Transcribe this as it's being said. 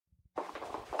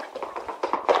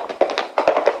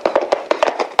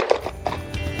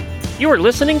You are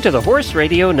listening to the Horse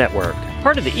Radio Network,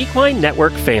 part of the Equine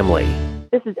Network family.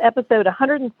 This is episode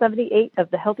 178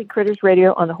 of the Healthy Critters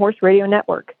Radio on the Horse Radio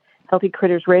Network. Healthy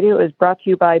Critters Radio is brought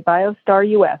to you by BioStar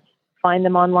US. Find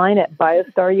them online at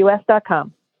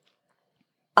biostarus.com.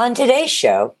 On today's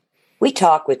show, we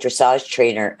talk with dressage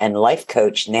trainer and life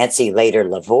coach Nancy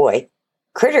Lavoie.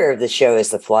 Critter of the show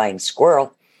is the flying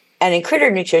squirrel. And in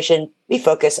Critter Nutrition, we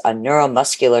focus on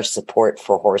neuromuscular support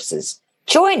for horses.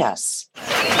 Join us.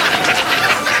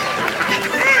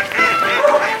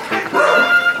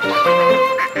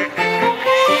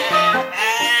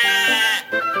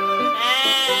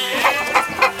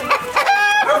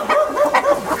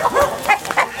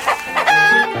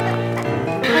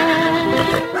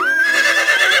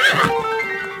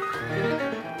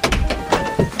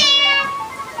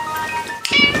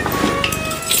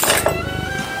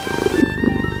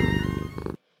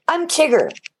 I'm Tigger.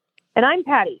 And I'm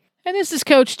Patty. And this is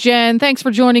Coach Jen. Thanks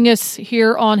for joining us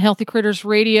here on Healthy Critters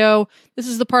Radio. This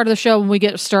is the part of the show when we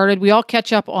get started. We all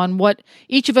catch up on what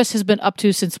each of us has been up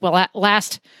to since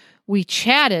last we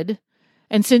chatted.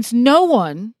 And since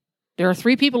there are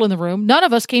 3 people in the room, none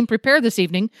of us came prepared this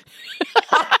evening.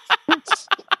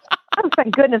 Oh,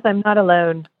 thank goodness I'm not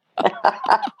alone.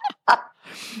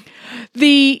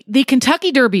 The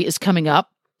Kentucky Derby is coming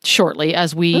up shortly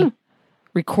as we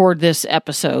record this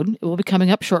episode. It will be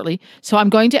coming up shortly. So I'm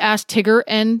going to ask Tigger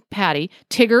and Patty.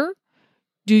 Tigger,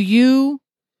 do you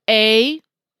A,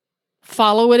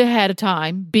 follow it ahead of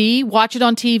time, B, watch it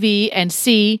on TV, and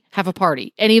C, have a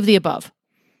party? Any of the above?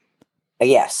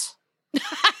 Yes.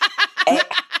 A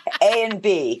and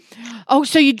B. Oh,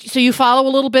 so you follow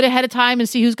a little bit ahead of time and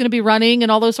see who's going to be running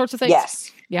and all those sorts of things?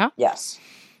 Yes. Yeah? Yes.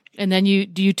 And then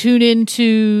do you tune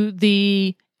into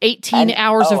the 18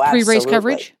 hours of pre-race absolutely.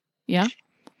 coverage? Yeah?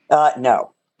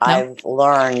 No. I've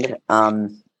learned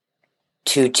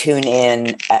to tune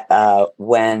in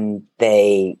when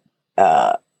they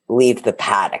leave the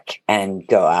paddock and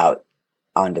go out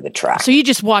onto the track. So you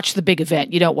just watch the big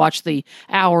event. You don't watch the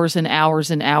hours and hours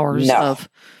and hours of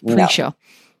pre-show.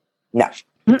 No.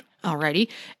 Alrighty.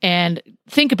 And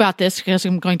think about this because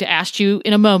I'm going to ask you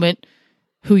in a moment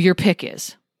who your pick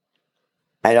is.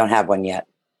 I don't have one yet.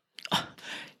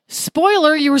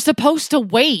 Spoiler, you were supposed to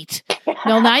wait.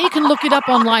 No, now you can look it up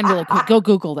online really quick. Go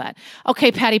Google that.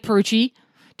 Okay, Patty Perucci,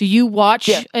 do you watch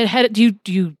ahead? Do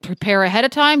you prepare ahead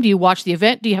of time? Do you watch the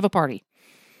event? Do you have a party?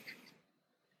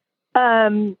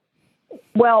 Well,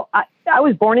 I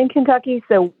was born in Kentucky,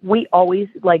 so we always,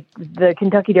 the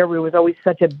Kentucky Derby was always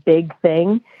such a big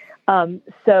thing.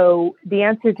 So the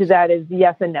answer to that is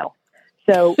yes and no.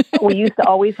 So we used to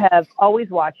always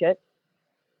watch it.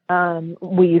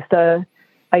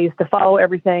 I used to follow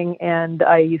everything, and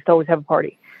I used to always have a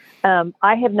party.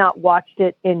 I have not watched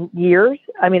it in years.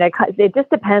 I mean, it just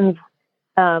depends.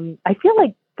 I feel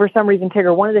like for some reason,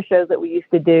 Tigger, one of the shows that we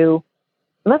used to do,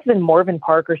 it must have been Morven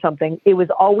Park or something. It was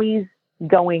always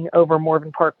going over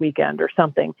Morven Park weekend or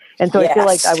something. And so I feel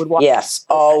like I would watch. Yes,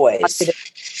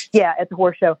 always. Yeah, at the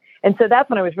horse show. And so that's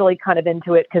when I was really kind of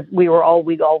into it because we'd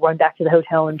all run back to the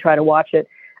hotel and try to watch it.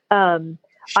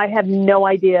 I have no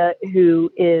idea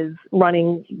who is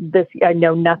running this. I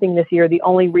know nothing this year. The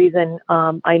only reason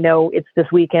I know it's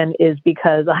this weekend is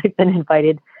because I've been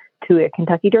invited to a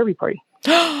Kentucky Derby party.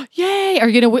 Yay! Are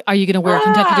you gonna wear a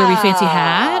Kentucky Derby fancy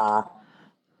hat?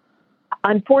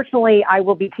 Unfortunately, I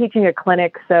will be teaching a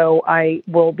clinic, so I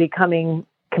will be coming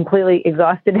completely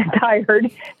exhausted and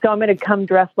tired. So I'm going to come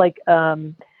dressed like a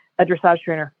dressage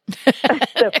trainer.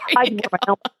 So I can wear my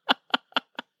helmet.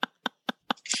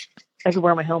 I could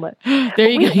wear my helmet. There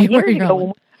you go. You wear your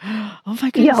helmet. Oh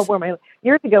my goodness. Yeah, I'll wear my helmet.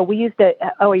 Years ago, I used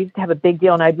to have a big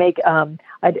deal, and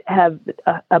I'd have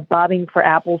a bobbing for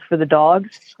apples for the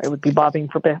dogs. I would be bobbing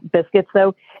for biscuits,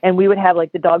 though, and we would have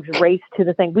the dogs race to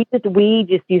the thing. We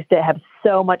just used to have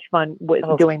so much fun with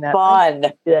doing that. Fun.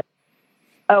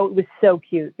 Oh, it was so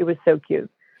cute. It was so cute.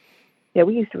 Yeah,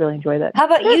 we used to really enjoy that. How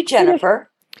about you, Jennifer?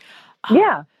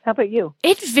 Yeah. How about you?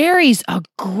 It varies a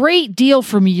great deal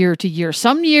from year to year.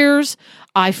 Some years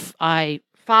I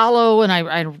follow and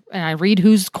I read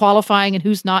who's qualifying and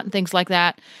who's not and things like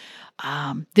that.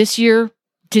 This year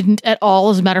didn't at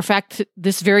all. As a matter of fact,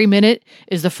 this very minute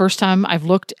is the first time I've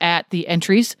looked at the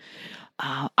entries.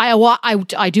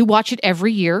 I do watch it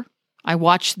every year. I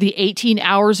watch the 18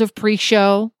 hours of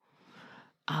pre-show.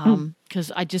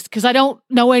 Because I don't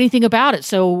know anything about it.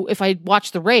 So if I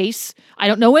watch the race, I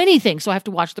don't know anything. So I have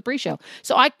to watch the pre-show.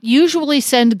 So I usually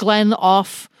send Glenn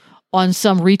off on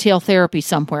some retail therapy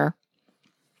somewhere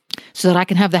so that I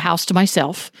can have the house to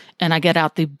myself. And I get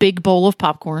out the big bowl of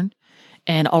popcorn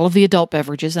and all of the adult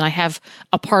beverages. And I have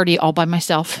a party all by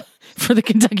myself for the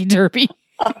Kentucky Derby.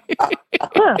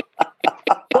 Huh.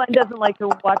 Glenn doesn't like to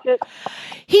watch it.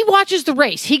 He watches the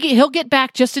race. He'll get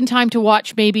back just in time to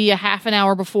watch maybe a half an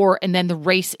hour before and then the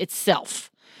race itself.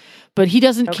 But he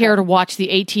doesn't care to watch the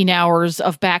 18 hours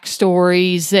of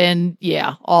backstories and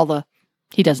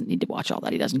he doesn't need to watch all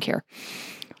that. He doesn't care.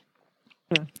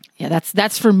 Yeah,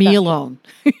 that's for me alone.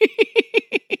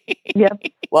 Yep.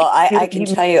 Well, I can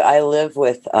tell you, I live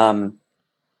with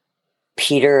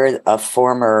Peter, a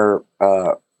former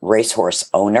racehorse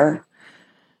owner,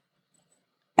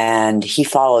 and he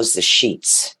follows the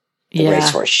sheets, the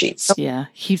racehorse sheets. Yeah,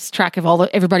 he keeps track of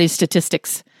everybody's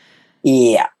statistics.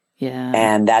 Yeah. Yeah.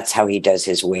 And that's how he does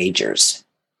his wagers.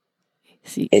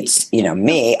 It's,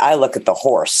 me, I look at the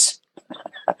horse.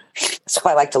 So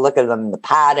I like to look at them in the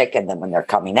paddock and then when they're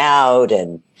coming out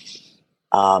and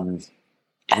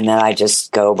then I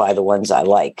just go by the ones I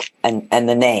like and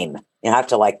the name. You have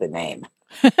to like the name.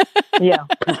 Yeah.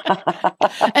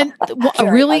 And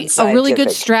a really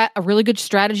good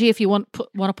strategy if you want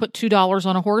to put $2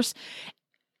 on a horse.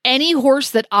 Any horse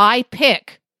that I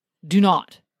pick, do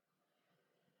not.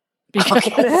 Okay,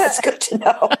 that's good to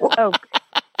know. Oh.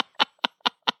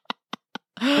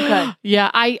 Okay. Yeah,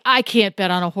 I can't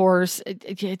bet on a horse.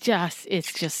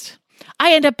 It's just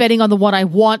I end up betting on the one I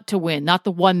want to win, not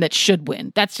the one that should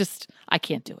win. That's just I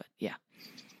can't do it. Yeah.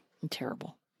 I'm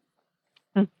terrible.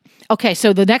 Okay,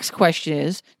 so the next question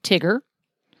is, Tigger,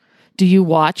 do you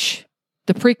watch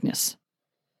the Preakness?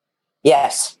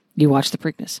 Yes. You watch the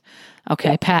Preakness.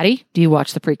 Okay, Patty, do you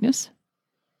watch the Preakness?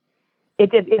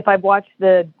 If I've watched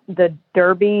the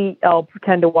Derby, I'll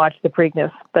pretend to watch the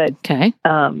Preakness. But okay,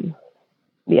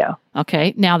 yeah.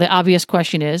 Okay. Now the obvious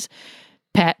question is,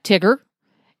 Tigger,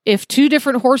 if two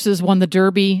different horses won the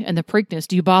Derby and the Preakness,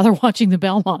 do you bother watching the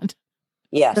Belmont?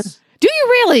 Yes. Do you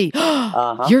really?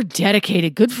 Uh-huh. You're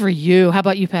dedicated. Good for you. How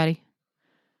about you, Patty?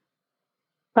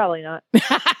 Probably not.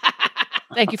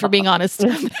 Thank you for being honest.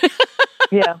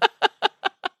 Yeah.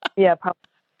 Yeah. Probably.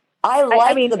 I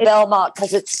like the Belmont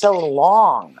because it's so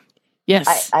long.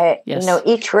 Yes. Yes.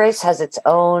 Each race has its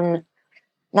own,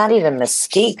 not even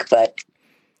mystique, but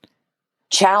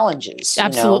challenges.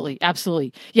 Absolutely.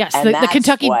 Absolutely. Yes.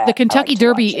 The Kentucky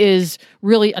Derby is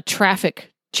really a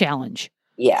traffic challenge.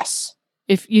 Yes.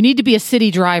 If you need to be a city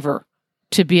driver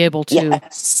to be able to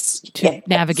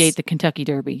navigate the Kentucky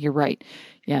Derby, you're right.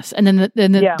 Yes. And then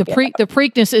the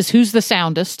Preakness is who's the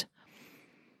soundest.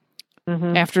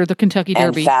 Mm-hmm. After the Kentucky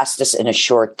Derby. And fastest in a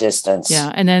short distance.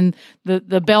 Yeah. And then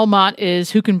the Belmont is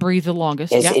who can breathe the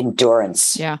longest. Is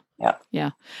endurance. Yeah. Yeah.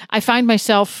 Yeah. I find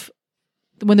myself,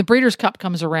 when the Breeders' Cup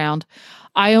comes around,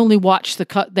 I only watch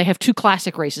they have two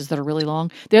classic races that are really long.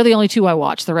 They're the only two I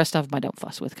watch. The rest of them I don't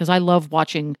fuss with because I love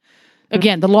watching,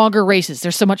 again, the longer races.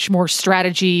 There's so much more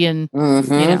strategy and,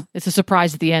 it's a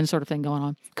surprise at the end sort of thing going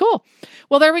on. Cool.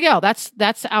 Well, there we go. That's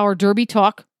our Derby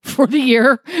talk for the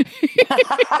year.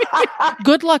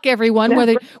 Good luck, everyone.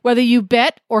 Whether you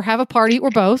bet or have a party or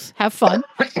both, have fun.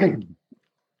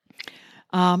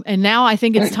 And now I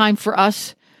think it's time for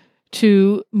us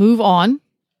to move on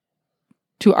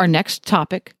to our next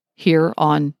topic here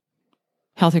on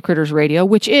Healthy Critters Radio,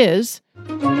 which is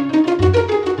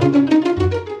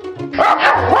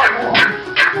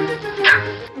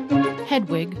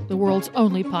Hedwig, the world's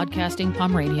only podcasting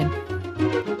Pomeranian.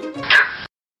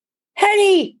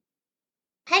 Hetty!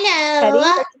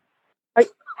 Hello. Hetty,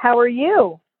 how are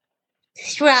you?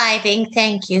 Thriving,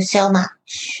 thank you so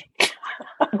much.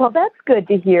 Well, that's good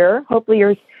to hear. Hopefully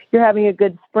you're having a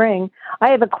good spring. I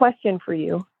have a question for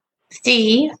you.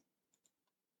 Steve?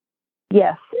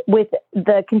 Yes. With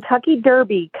the Kentucky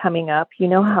Derby coming up, you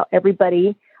know how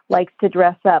everybody likes to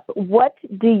dress up. What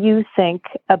do you think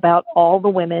about all the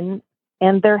women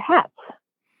and their hats?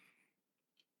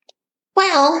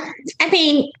 Well, I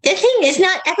mean, the thing is,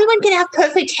 not everyone can have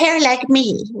perfect hair like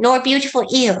me, nor beautiful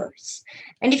ears.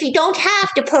 And if you don't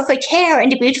have the perfect hair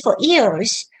and the beautiful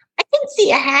ears, I can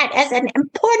see a hat as an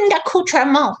important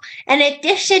accoutrement, an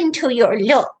addition to your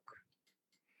look.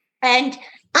 And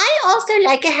I also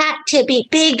like a hat to be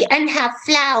big and have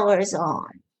flowers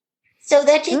on, so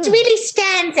that it really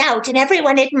stands out and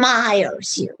everyone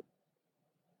admires you.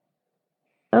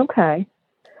 Okay.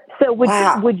 So would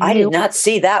you? I did not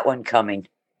see that one coming.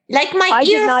 Like my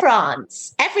ear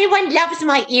fronds. Everyone loves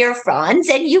my ear fronds,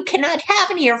 and you cannot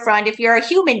have an ear frond if you're a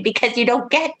human because you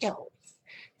don't get those.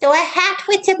 So a hat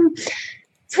with some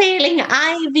trailing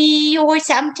ivy or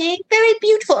something, very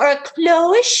beautiful, or a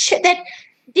cloche that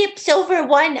dips over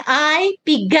one eye,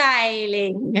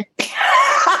 beguiling.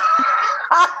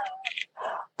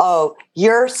 Oh,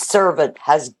 your servant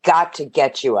has got to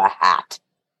get you a hat.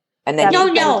 And then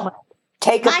no.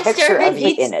 take a picture of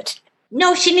you in it.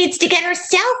 No, she needs to get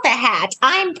herself a hat.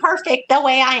 I'm perfect the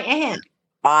way I am.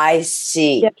 I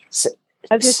see. Yeah. So,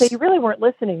 I was going to say, you really weren't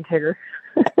listening, Tigger.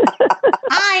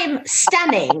 I'm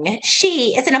stunning.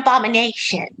 She is an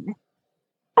abomination.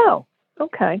 Oh,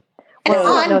 okay. An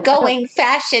Well, ongoing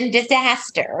fashion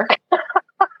disaster.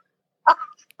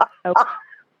 Okay.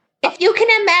 If you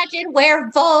can imagine where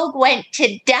Vogue went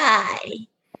to die,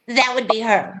 that would be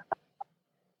her.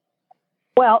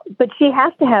 Well, but she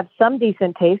has to have some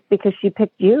decent taste because she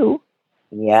picked you.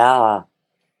 yeah.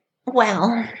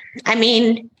 Well, I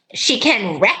mean, she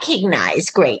can recognize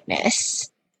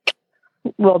greatness.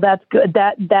 Well, that's good.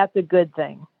 That's a good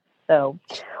thing. So,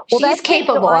 well, She's that's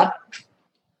capable.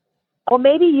 Well,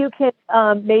 maybe you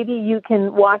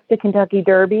can watch the Kentucky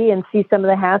Derby and see some of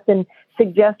the hats and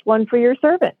suggest one for your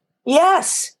servant.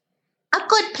 Yes. A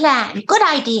good plan. Good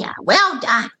idea. Well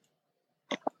done.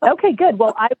 Okay, good.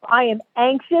 Well, I am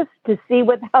anxious to see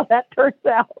how that turns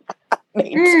out.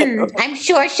 Me too. I'm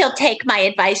sure she'll take my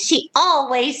advice. She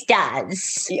always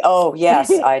does. Oh,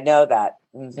 yes, I know that.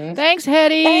 Mm-hmm. Thanks,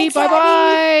 Hetty. Thanks,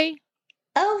 Bye-bye.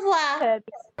 Au revoir.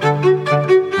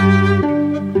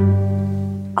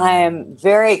 I am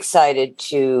very excited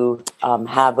to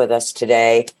have with us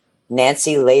today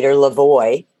Nancy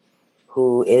Lavoie,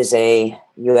 who is a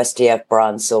USDF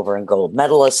bronze, silver, and gold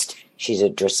medalist. She's a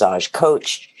dressage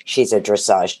coach. She's a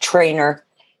dressage trainer.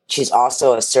 She's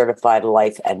also a certified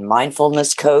life and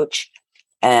mindfulness coach.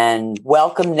 And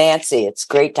welcome, Nancy. It's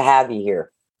great to have you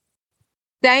here.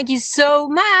 Thank you so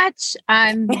much.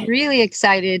 I'm really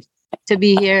excited to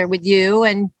be here with you.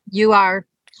 And you are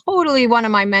totally one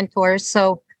of my mentors.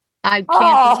 So I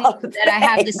can't believe that I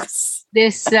have this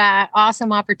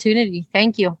awesome opportunity.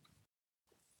 Thank you.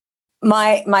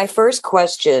 My first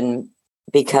question,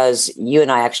 because you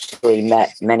and I actually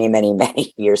met many, many,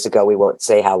 many years ago, we won't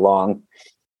say how long,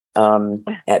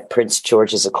 at Prince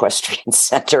George's Equestrian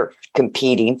Center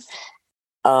competing.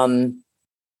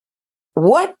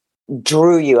 What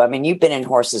drew you? I mean, you've been in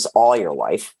horses all your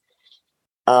life.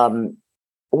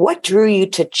 What drew you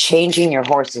to changing your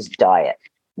horse's diet?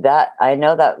 That I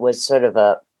know that was sort of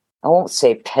I won't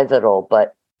say pivotal,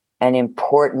 but an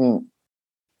important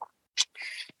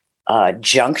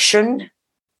junction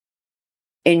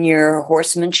in your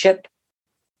horsemanship.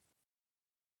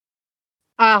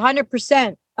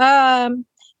 100%.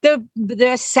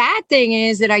 The sad thing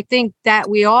is that I think that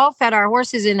we all fed our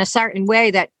horses in a certain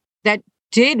way that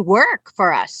did work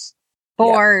for us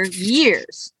for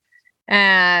years.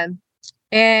 And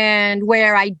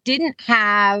where I didn't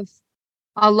have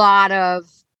a lot of,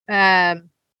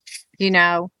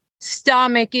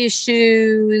 stomach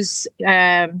issues,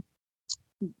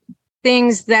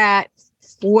 things that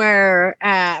were,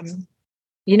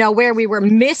 where we were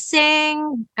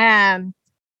missing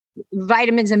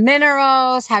vitamins and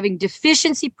minerals, having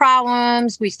deficiency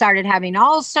problems. We started having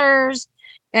ulcers,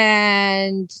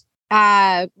 and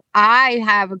what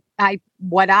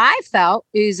I felt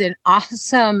is an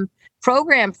awesome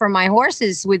program for my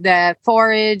horses with the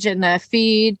forage and the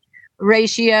feed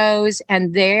ratios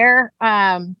and their,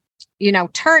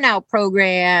 turnout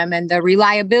program and the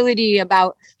reliability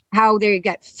about how they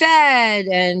get fed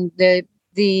and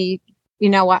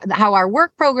how our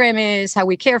work program is, how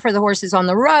we care for the horses on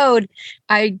the road.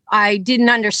 I didn't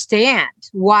understand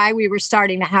why we were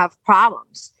starting to have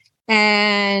problems.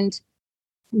 And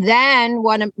then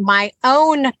one of my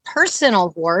own personal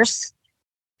horse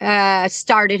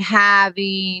started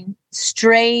having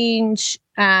strange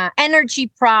energy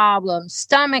problems,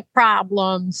 stomach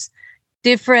problems,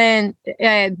 different.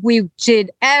 We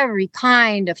did every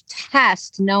kind of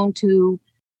test known to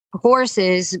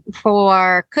horses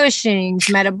for Cushing's,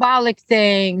 metabolic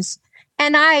things,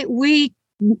 and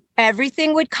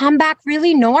everything would come back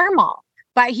really normal.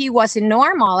 But he wasn't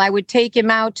normal. I would take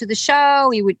him out to the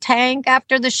show. He would tank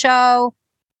after the show.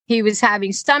 He was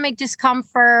having stomach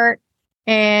discomfort.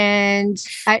 And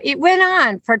it went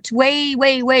on for way,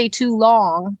 way, way too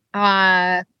long.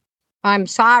 I'm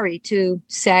sorry to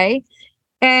say.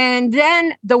 And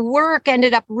then the work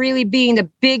ended up really being the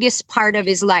biggest part of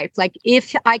his life. Like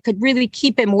if I could really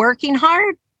keep him working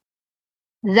hard,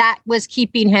 that was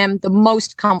keeping him the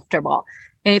most comfortable.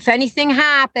 And if anything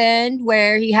happened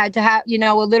where he had to have,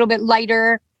 a little bit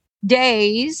lighter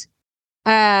days,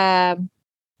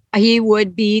 he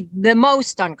would be the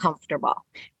most uncomfortable.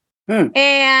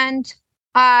 And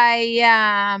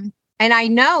I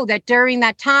know that during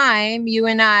that time, you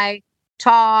and I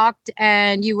talked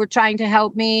and you were trying to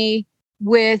help me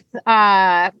with,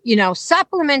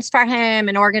 supplements for him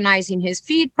and organizing his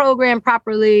feed program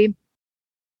properly.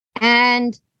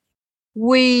 And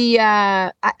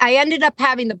I ended up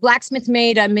having the blacksmith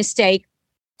made a mistake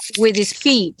with his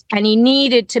feet, and he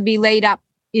needed to be laid up,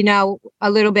 a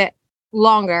little bit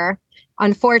longer,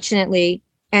 unfortunately.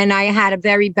 And I had a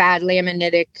very bad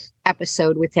laminitic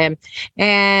episode with him.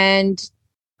 And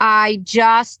I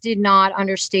just did not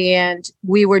understand.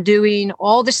 We were doing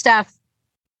all the stuff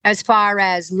as far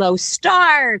as low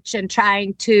starch and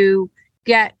trying to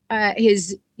get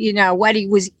his, what he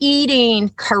was eating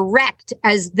correct,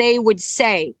 as they would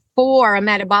say, for a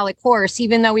metabolic horse,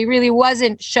 even though he really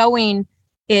wasn't showing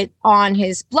it on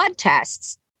his blood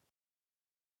tests.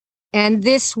 And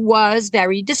this was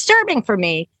very disturbing for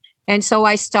me. And so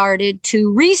I started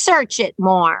to research it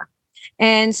more.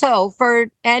 And so for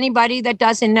anybody that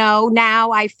doesn't know,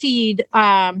 now I feed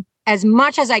as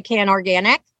much as I can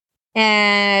organic.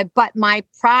 But my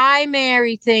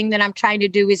primary thing that I'm trying to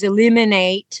do is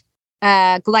eliminate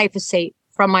glyphosate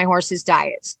from my horses'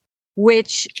 diets,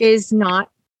 which is not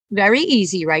very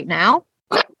easy right now.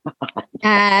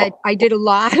 I did a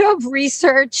lot of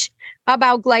research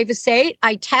about glyphosate.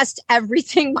 I test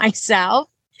everything myself.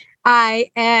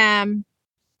 I am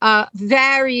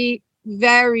very,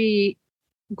 very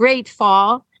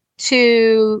grateful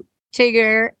to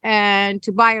Tigger and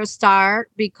to BioStar,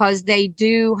 because they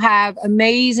do have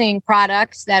amazing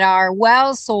products that are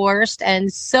well sourced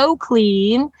and so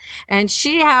clean. And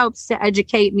she helps to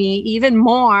educate me even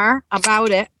more about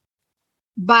it.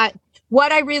 But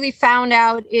what I really found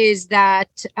out is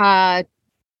that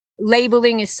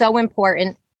labeling is so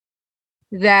important,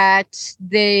 that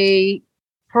the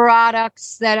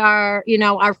products that are,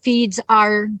 our feeds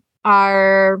are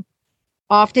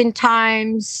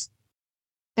oftentimes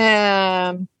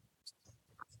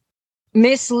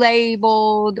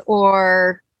mislabeled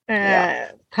or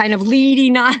kind of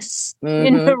leading us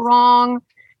in the wrong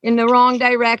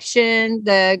direction.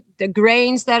 The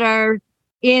grains that are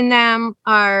in them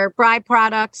are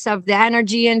byproducts of the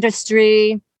energy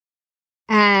industry.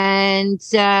 And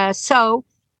so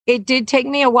it did take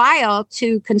me a while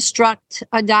to construct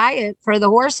a diet for the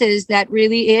horses that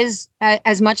really is,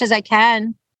 as much as I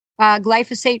can,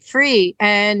 glyphosate free.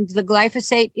 And the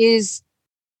glyphosate is,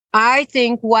 I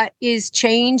think, what is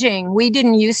changing. We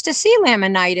didn't used to see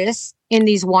laminitis in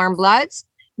these warm bloods.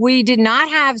 We did not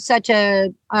have such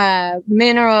a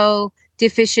mineral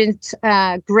deficient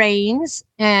grains,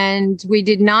 and we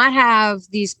did not have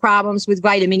these problems with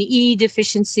vitamin E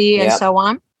deficiency and so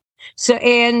on. So,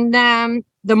 and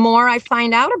the more I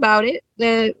find out about it,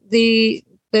 the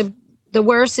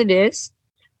worse it is.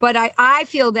 But I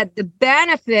feel that the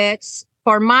benefits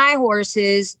for my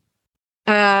horses,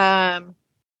 and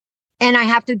I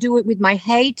have to do it with my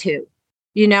hay too.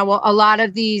 A lot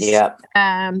of these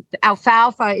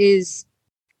alfalfa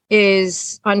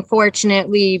is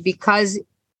unfortunately, because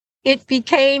it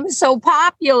became so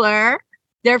popular,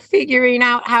 they're figuring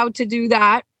out how to do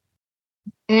that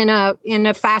in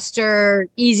a faster,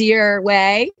 easier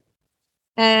way.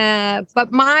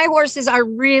 But my horses are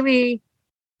really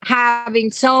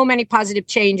having so many positive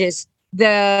changes.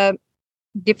 The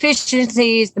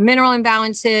deficiencies, the mineral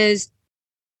imbalances,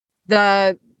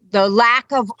 the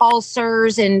lack of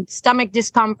ulcers and stomach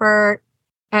discomfort,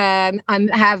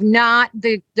 have not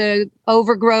the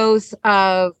overgrowth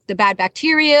of the bad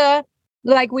bacteria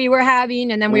like we were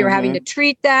having, and then we were having to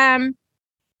treat them.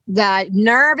 The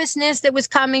nervousness that was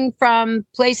coming from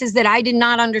places that I did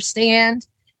not understand,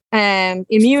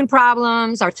 immune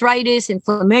problems, arthritis,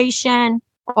 inflammation,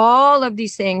 all of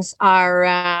these things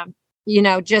are,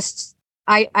 just,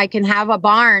 I can have a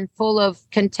barn full of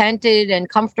contented and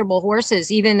comfortable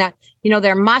horses, even that,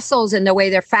 their muscles and the way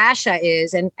their fascia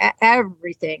is and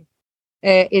everything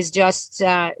is just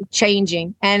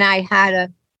changing. And I had a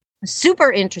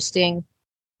super interesting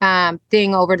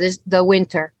thing over the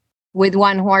winter with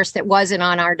one horse that wasn't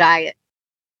on our diet.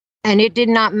 And it did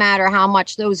not matter how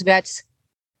much those vets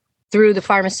threw the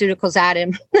pharmaceuticals at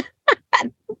him.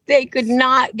 They could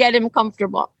not get him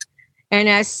comfortable. And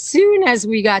as soon as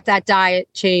we got that diet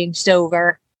changed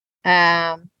over,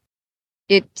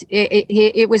 it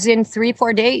was in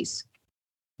 3-4 days.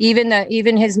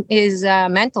 Even his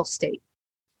mental state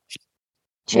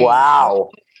changed. Wow.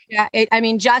 Yeah.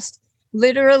 Just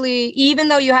literally, even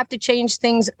though you have to change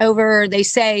things over, they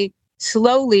say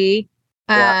slowly,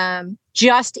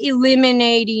 just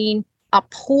eliminating a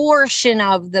portion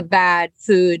of the bad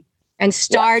food and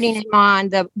starting him on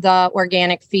the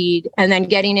organic feed, and then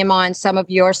getting him on some of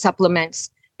your supplements.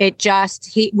 It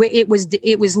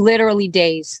was literally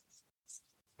days.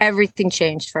 Everything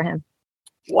changed for him.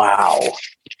 Wow.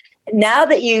 Now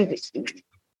that you've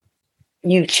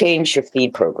changed your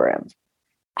feed program,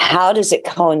 how does it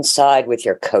coincide with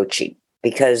your coaching?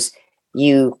 Because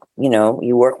you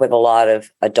work with a lot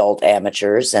of adult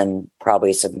amateurs and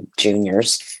probably some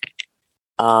juniors.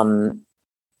 And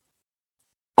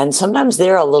sometimes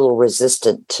they're a little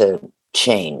resistant to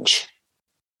change.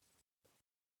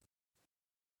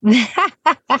 Yeah.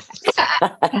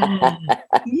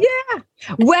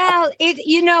 Well,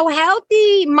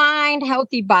 healthy mind,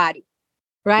 healthy body,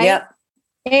 right? Yep.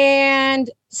 And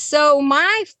so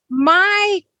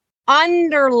my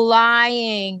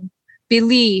underlying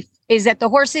belief is that the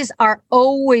horses are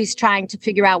always trying to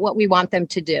figure out what we want them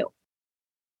to do.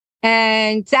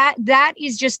 And that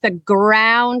is just the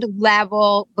ground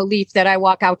level belief that I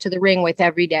walk out to the ring with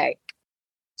every day.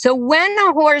 So when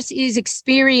a horse is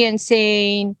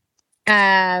experiencing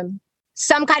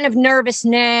some kind of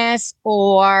nervousness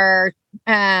or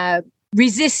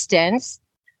resistance,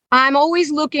 I'm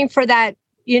always looking for that.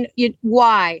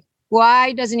 Why?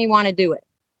 Why doesn't he want to do it?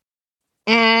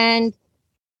 And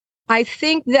I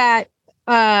think that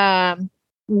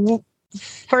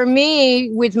for me,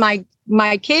 with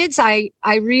my kids, I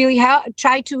really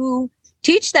try to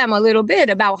teach them a little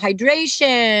bit about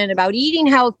hydration, about eating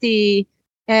healthy,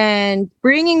 and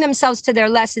bringing themselves to their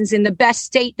lessons in the best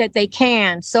state that they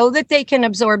can so that they can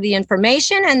absorb the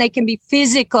information and they can be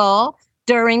physical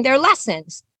during their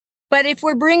lessons. But if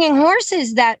we're bringing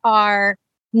horses that are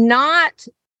not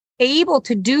able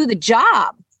to do the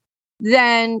job,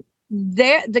 then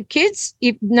the kids,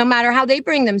 no matter how they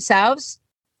bring themselves,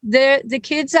 the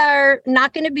kids are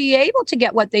not going to be able to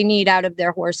get what they need out of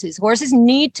their horses. Horses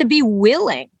need to be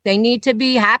willing. They need to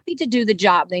be happy to do the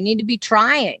job. They need to be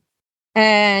trying.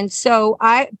 And so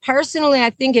I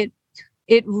think it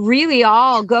really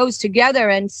all goes together,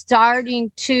 and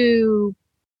starting to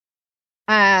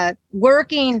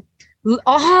working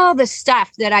all the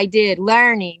stuff that I did,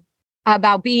 learning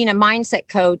about being a mindset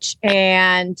coach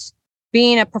and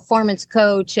being a performance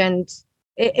coach. And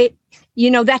it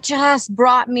that just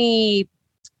brought me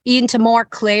into more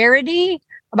clarity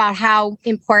about how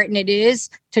important it is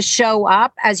to show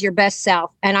up as your best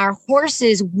self. And our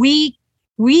horses, we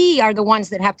are the ones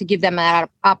that have to give them that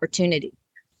opportunity.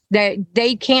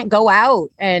 They can't go out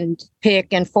and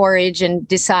pick and forage and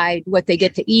decide what they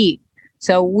get to eat.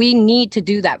 So we need to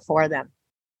do that for them.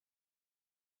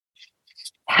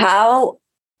 How,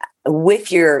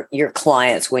 with your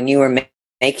clients, when you were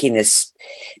making this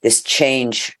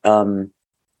change, how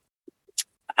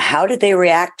did they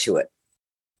react to it?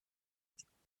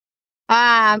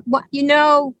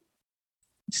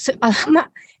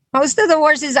 Most of the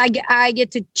horses I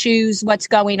get to choose what's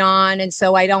going on, and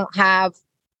so I don't have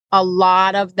a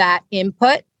lot of that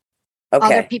input. Okay.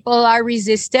 Other people are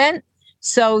resistant,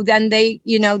 so then they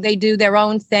do their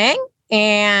own thing,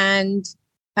 and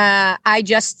I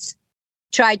just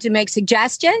try to make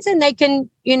suggestions, and they can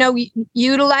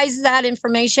utilize that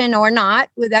information or not.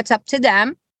 That's up to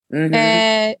them,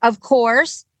 of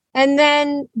course. And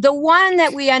then the one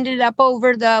that we ended up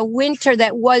over the winter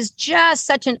that was just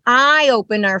such an eye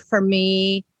opener for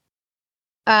me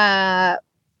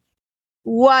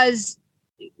was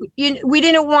we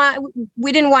didn't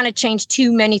want to change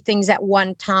too many things at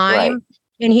one time, right.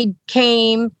 And he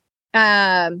came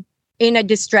in a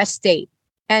distressed state,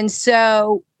 and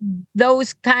so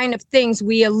those kind of things,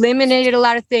 we eliminated a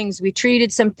lot of things. We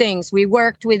treated some things. We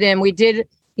worked with him. We did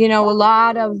a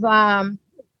lot of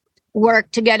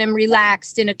work to get him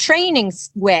relaxed in a training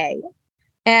way.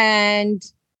 And,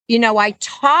 I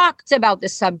talked about the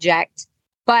subject,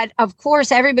 but of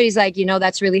course, everybody's like,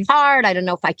 that's really hard. I don't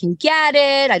know if I can get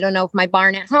it. I don't know if my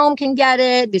barn at home can get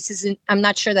it. I'm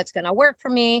not sure that's going to work for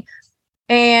me.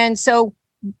 And so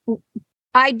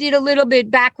I did a little bit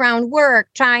background work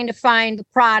trying to find the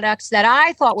products that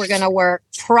I thought were going to work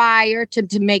prior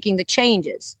to making the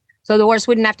changes. So the horse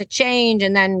wouldn't have to change.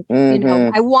 And then,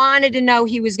 I wanted to know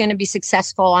he was going to be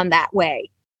successful on that way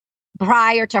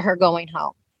prior to her going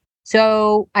home.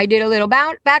 So I did a little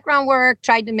background work,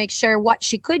 tried to make sure what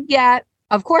she could get.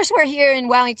 Of course, we're here in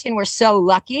Wellington. We're so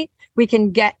lucky. We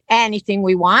can get anything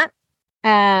we want.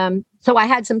 So I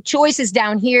had some choices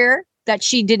down here that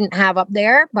she didn't have up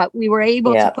there, but we were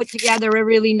able to put together a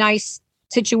really nice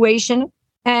situation.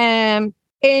 And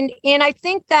I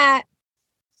think that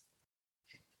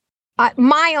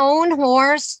my own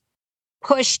horse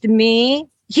pushed me.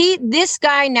 This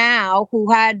guy now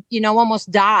who had,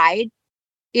 almost died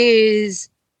is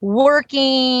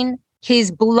working.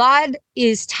 His blood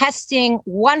is testing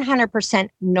 100%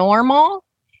 normal.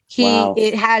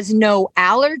 It has no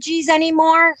allergies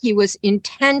anymore. He was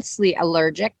intensely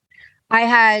allergic. I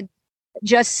had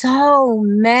just so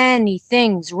many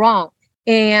things wrong.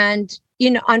 And,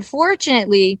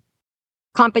 unfortunately,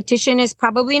 competition is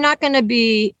probably not going to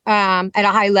be at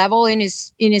a high level in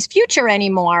his future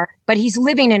anymore, but he's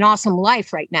living an awesome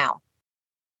life right now.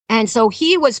 And so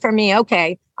he was, for me,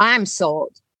 okay, I'm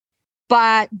sold.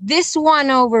 But this one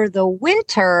over the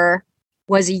winter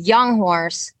was a young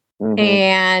horse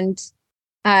and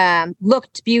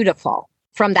looked beautiful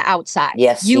from the outside.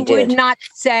 Yes, you he would did. not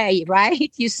say, right?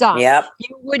 You saw. Yep.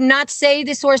 You would not say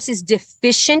this horse is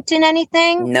deficient in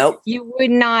anything. Nope. You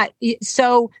would not.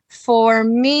 So for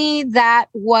me, that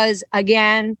was,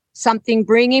 again, something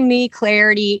bringing me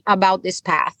clarity about this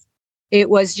path. It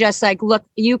was just like, look,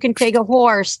 you can take a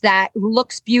horse that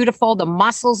looks beautiful. The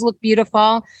muscles look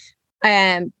beautiful.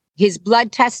 His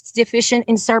blood test's deficient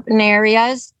in certain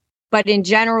areas, but in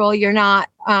general, you're not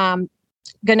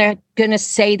gonna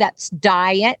say that's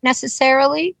diet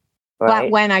necessarily. Right.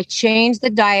 But when I changed the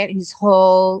diet, his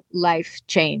whole life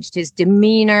changed. His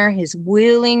demeanor, his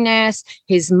willingness,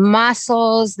 his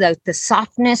muscles, the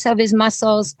softness of his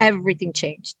muscles, everything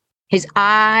changed. His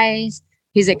eyes,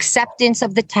 his acceptance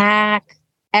of the tack,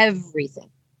 everything.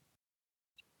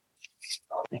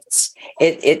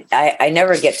 I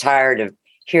never get tired of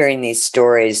hearing these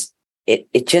stories.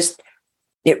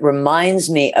 It reminds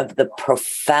me of the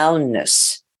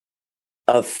profoundness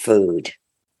of food.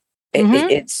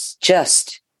 It's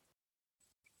just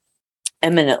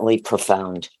eminently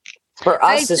profound for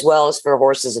us as well as for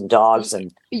horses and dogs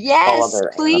and all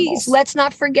other please animals. Let's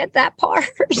not forget that part.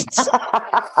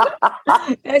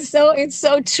 It's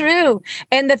so true.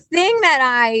 And the thing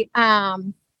that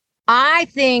I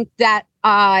think that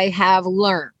I have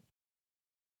learned,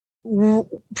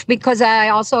 because I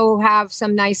also have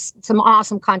some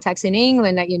awesome contacts in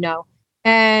England that you know.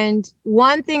 And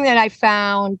one thing that I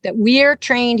found that we're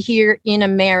trained here in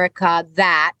America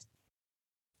that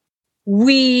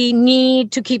we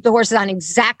need to keep the horses on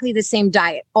exactly the same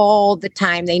diet all the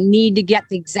time. They need to get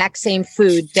the exact same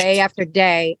food day after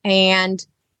day. And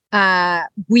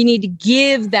we need to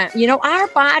give them, our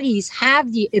bodies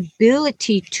have the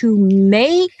ability to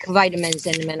make vitamins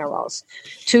and minerals,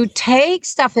 to take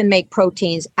stuff and make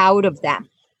proteins out of them.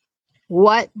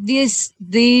 What these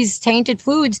tainted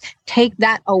foods take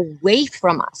that away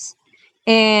from us.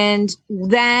 And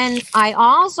then I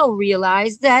also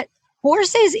realized that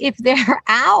horses, if they're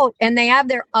out and they have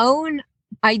their own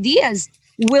ideas,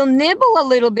 will nibble a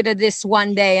little bit of this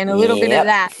one day and a little bit of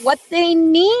that, what they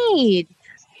need.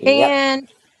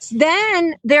 And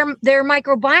then their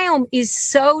microbiome is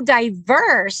so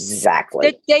diverse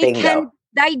that they can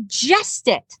digest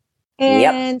it.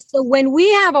 And so when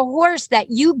we have a horse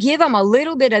that you give them a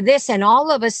little bit of this and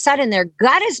all of a sudden their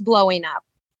gut is blowing up,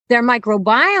 their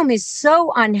microbiome is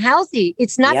so unhealthy.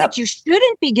 It's not that you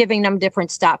shouldn't be giving them different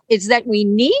stuff. It's that we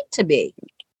need to be.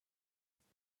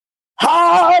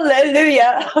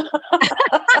 Hallelujah.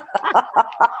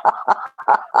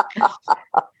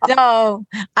 So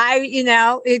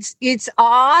it's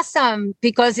awesome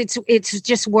because it's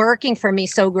just working for me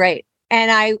so great.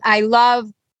 And I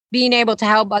love being able to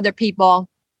help other people,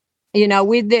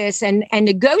 with this and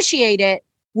negotiate it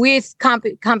with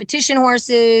competition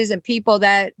horses and people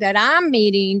that I'm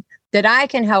meeting that I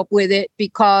can help with it,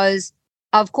 because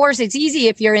of course it's easy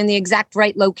if you're in the exact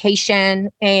right location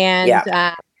and,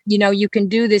 you can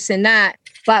do this and that,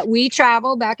 but we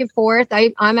travel back and forth.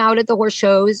 I'm out at the horse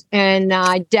shows and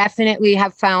I definitely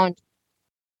have found,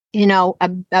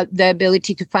 the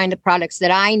ability to find the products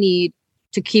that I need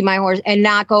to keep my horse and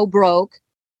not go broke.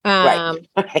 To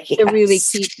really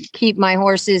keep my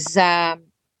horses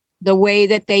the way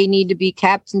that they need to be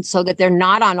kept, and so that they're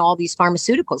not on all these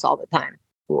pharmaceuticals all the time.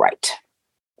 Right.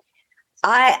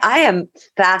 I am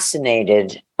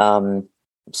fascinated,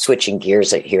 switching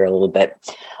gears here a little bit.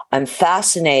 I'm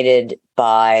fascinated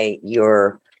by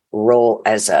your role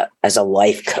as a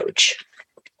life coach.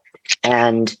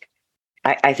 And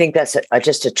I think that's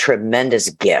just a tremendous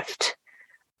gift.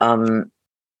 And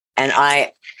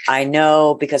I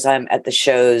know, because I'm at the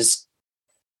shows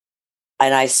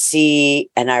and I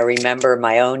see and I remember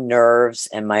my own nerves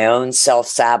and my own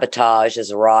self-sabotage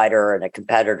as a rider and a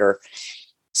competitor.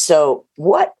 So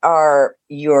what are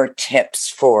your tips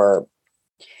for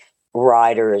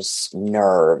riders'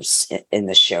 nerves in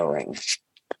the show ring?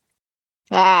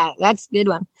 That's a good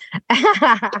one.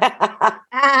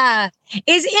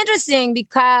 It's interesting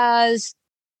because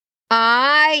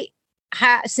I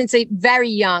since a very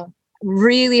young,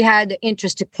 really had the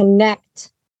interest to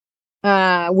connect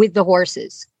with the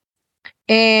horses.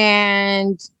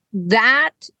 And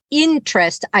that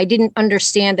interest, I didn't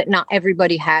understand that not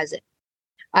everybody has it.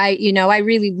 I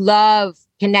really love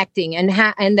connecting and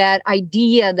that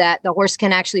idea that the horse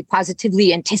can actually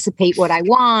positively anticipate what I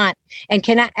want and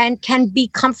can be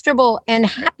comfortable and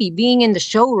happy being in the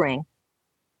show ring.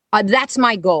 That's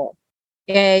my goal.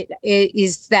 It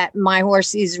is that my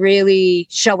horse is really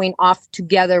showing off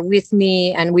together with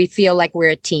me and we feel like we're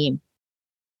a team.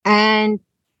 And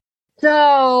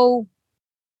so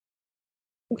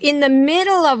in the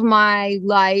middle of my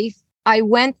life, I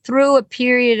went through a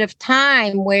period of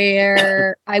time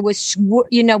where I was,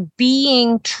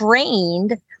 being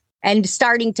trained and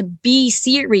starting to be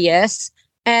serious.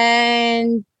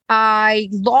 And I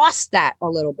lost that a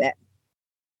little bit.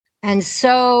 And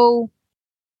so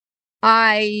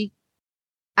I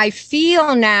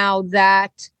feel now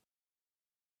that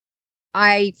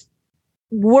I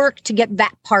work to get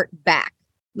that part back.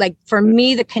 Like for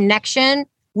me, the connection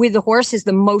with the horse is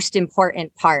the most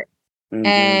important part. Mm-hmm.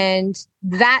 And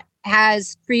that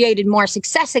has created more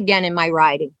success again in my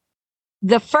riding.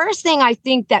 The first thing I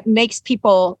think that makes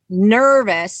people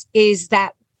nervous is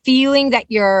that feeling that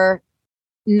you're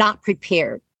not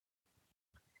prepared.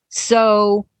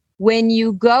 So when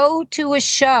you go to a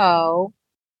show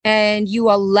and you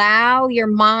allow your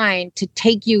mind to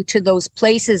take you to those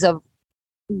places of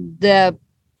that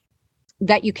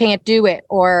you can't do it,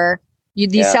 or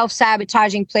these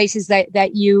self-sabotaging places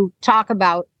that you talk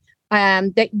about,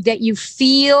 that you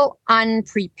feel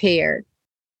unprepared.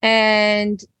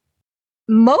 And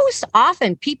most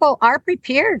often people are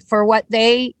prepared for what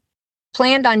they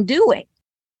planned on doing.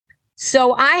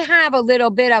 So I have a little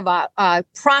bit of a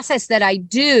process that I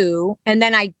do, and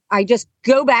then I just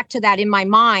go back to that in my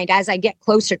mind as I get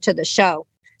closer to the show.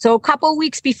 So a couple of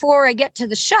weeks before I get to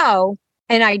the show,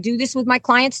 and I do this with my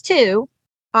clients too,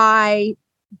 I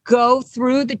go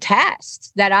through the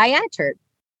test that I entered.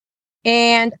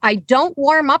 And I don't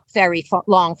warm up very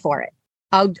long for it.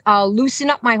 I'll loosen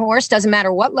up my horse, doesn't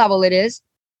matter what level it is.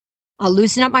 I'll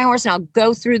loosen up my horse and I'll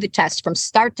go through the test from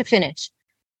start to finish.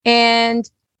 And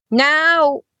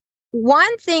now,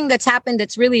 one thing that's happened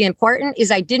that's really important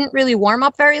is I didn't really warm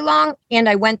up very long and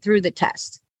I went through the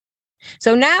test.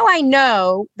 So now I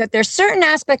know that there's certain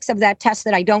aspects of that test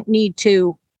that I don't need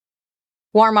to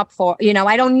warm up for.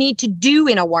 I don't need to do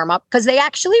in a warm up because they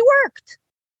actually worked.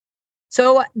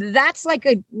 So that's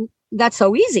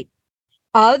so easy.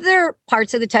 Other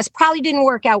parts of the test probably didn't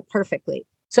work out perfectly.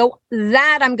 So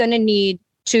that I'm going to need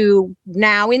to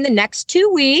now in the next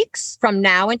 2 weeks from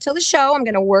now until the show, I'm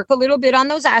going to work a little bit on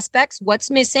those aspects.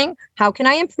 What's missing? How can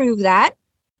I improve that?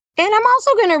 And I'm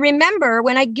also going to remember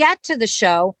when I get to the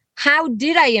show, how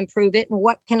did I improve it? And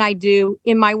what can I do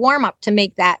in my warm up to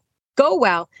make that go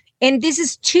well? And this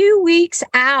is 2 weeks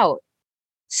out.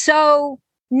 So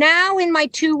now in my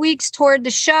 2 weeks toward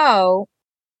the show,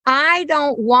 I'm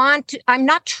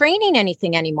not training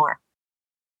anything anymore.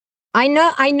 I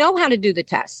know how to do the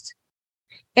test.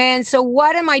 And so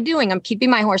what am I doing? I'm keeping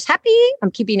my horse happy.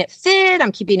 I'm keeping it fit.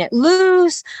 I'm keeping it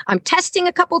loose. I'm testing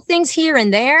a couple things here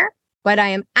and there, but I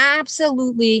am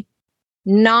absolutely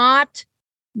not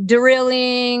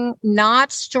drilling,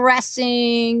 not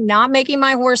stressing, not making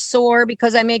my horse sore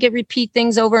because I make it repeat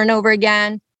things over and over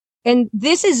again. And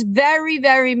this is very,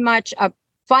 very much a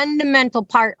fundamental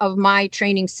part of my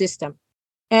training system.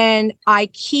 And I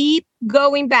keep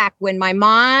going back when my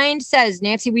mind says,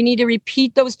 Nancy, we need to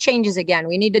repeat those changes again.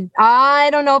 I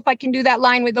don't know if I can do that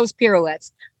line with those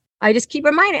pirouettes. I just keep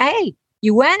reminding, hey,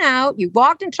 you went out, you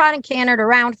walked and trotted and cantered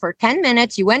around for 10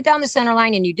 minutes. You went down the center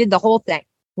line and you did the whole thing.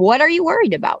 What are you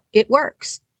worried about? It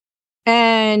works.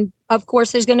 And of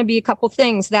course, there's going to be a couple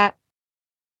things that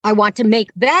I want to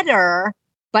make better,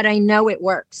 but I know it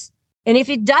works. And if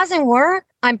it doesn't work,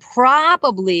 I'm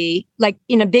probably, like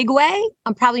in a big way,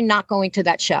 I'm probably not going to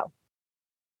that show.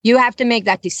 You have to make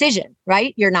that decision,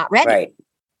 right? You're not ready. Right.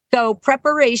 So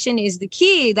preparation is the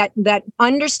key, that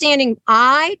understanding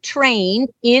I trained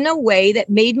in a way that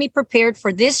made me prepared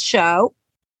for this show.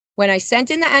 When I sent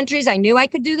in the entries, I knew I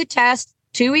could do the test.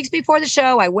 2 weeks before the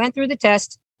show, I went through the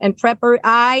test and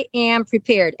I am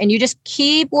prepared. And you just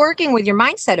keep working with your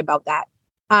mindset about that.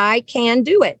 I can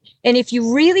do it. And if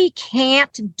you really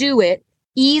can't do it,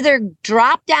 either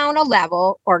drop down a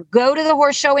level or go to the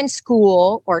horse show in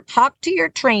school or talk to your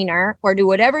trainer or do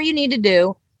whatever you need to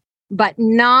do, but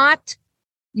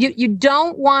you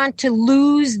don't want to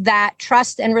lose that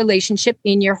trust and relationship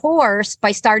in your horse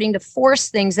by starting to force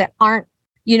things that aren't,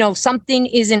 something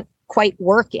isn't quite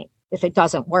working if it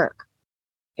doesn't work.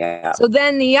 Yeah. So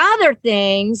then the other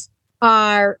things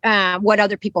are what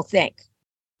other people think,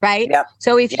 right? Yep.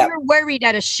 So if you're worried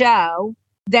at a show,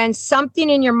 then something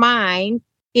in your mind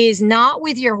is not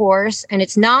with your horse and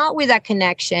it's not with that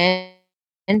connection.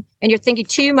 And you're thinking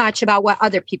too much about what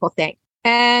other people think.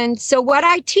 And so what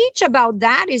I teach about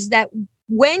that is that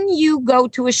when you go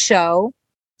to a show,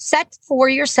 set for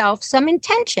yourself some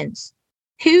intentions.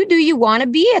 Who do you want to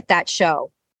be at that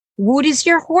show? What does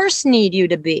your horse need you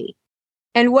to be?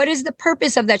 And what is the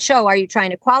purpose of that show? Are you trying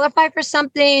to qualify for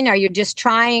something? Are you just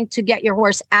trying to get your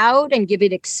horse out and give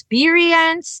it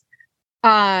experience?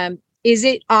 Are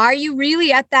you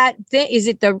really at that thing? Is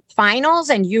it the finals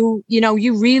and you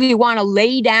really want to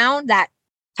lay down that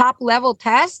top level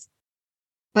test?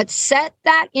 But set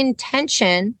that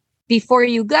intention before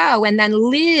you go and then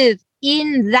live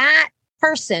in that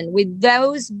person with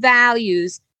those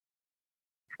values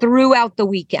throughout the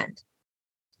weekend.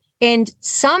 And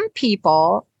some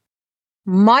people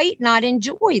might not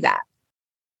enjoy that,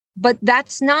 but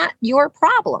that's not your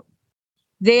problem.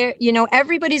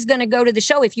 Everybody's going to go to the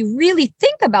show. If you really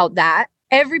think about that,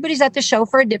 everybody's at the show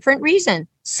for a different reason.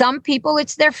 Some people,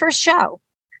 it's their first show.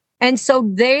 And so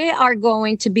they are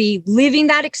going to be living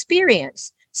that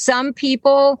experience. Some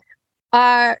people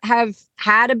have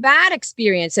had a bad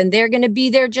experience and they're going to be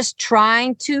there just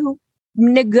trying to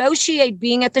negotiate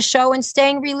being at the show and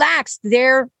staying relaxed.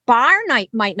 Their bar night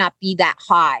might not be that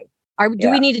high. Do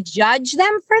we need to judge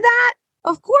them for that?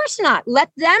 Of course not.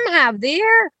 Let them have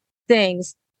their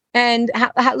things and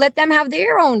let them have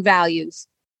their own values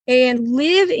and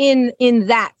live in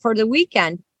that for the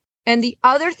weekend. And the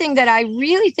other thing that I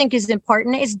really think is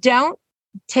important is don't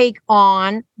take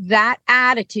on that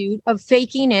attitude of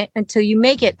faking it until you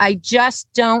make it. I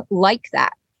just don't like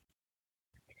that.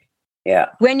 Yeah.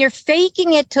 When you're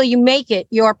faking it till you make it,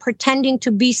 you're pretending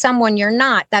to be someone you're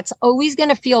not. That's always going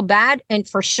to feel bad. And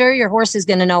for sure, your horse is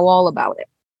going to know all about it.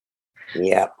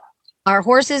 Yep. Our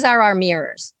horses are our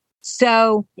mirrors.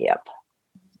 So yep.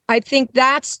 I think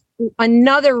that's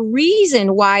another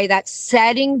reason why that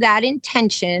setting that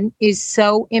intention is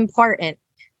so important,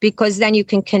 because then you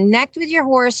can connect with your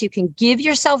horse. You can give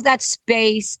yourself that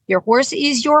space. Your horse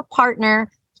is your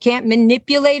partner. You can't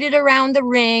manipulate it around the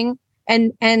ring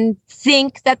and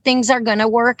think that things are going to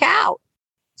work out.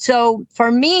 So for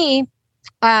me,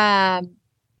 I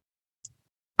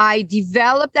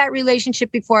develop that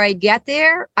relationship before I get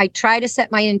there. I try to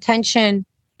set my intention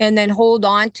and then hold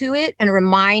on to it and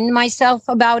remind myself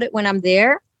about it when I'm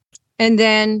there. And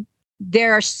then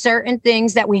there are certain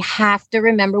things that we have to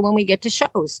remember when we get to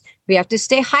shows. We have to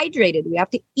stay hydrated. We have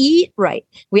to eat right.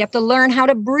 We have to learn how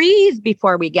to breathe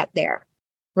before we get there,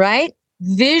 right?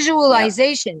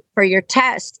 Visualization for your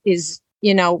test is,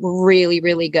 really,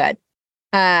 really good.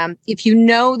 If you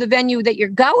know the venue that you're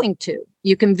going to,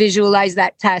 you can visualize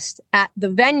that test at the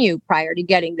venue prior to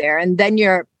getting there. And then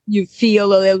you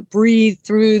feel a little, breathe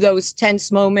through those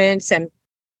tense moments and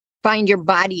find your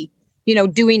body,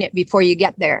 doing it before you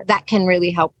get there. That can really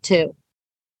help too.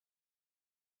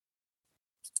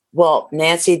 Well,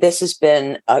 Nancy, this has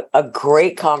been a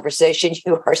great conversation.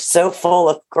 You are so full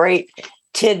of great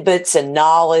tidbits and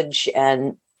knowledge.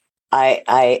 And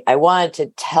I wanted to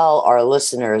tell our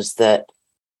listeners that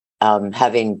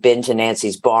having been to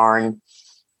Nancy's barn,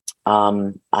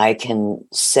 I can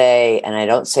say, and I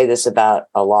don't say this about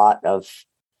a lot of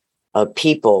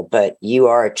people, but you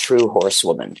are a true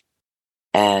horsewoman.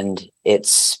 And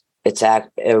it's a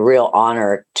real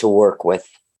honor to work with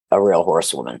a real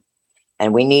horsewoman.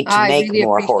 And we need to make really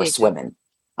more horsewomen.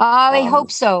 I hope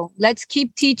so. Let's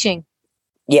keep teaching.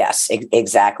 Yes,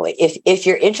 exactly. If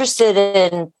you're interested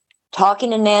in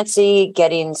talking to Nancy,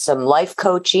 getting some life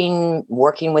coaching,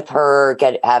 working with her,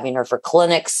 having her for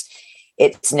clinics,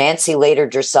 it's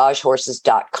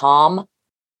NancyLaterDressageHorses.com,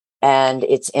 and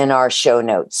it's in our show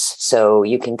notes. So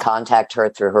you can contact her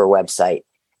through her website.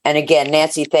 And again,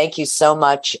 Nancy, thank you so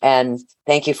much. And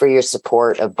thank you for your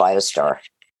support of BioStar.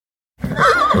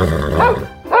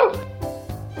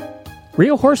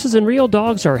 Real horses and real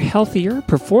dogs are healthier,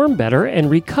 perform better, and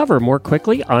recover more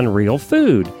quickly on real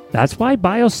food. That's why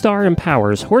BioStar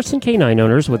empowers horse and canine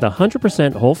owners with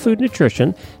 100% whole food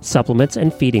nutrition, supplements,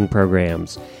 and feeding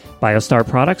programs. BioStar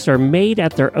products are made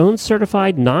at their own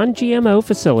certified non-GMO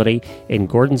facility in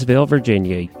Gordonsville,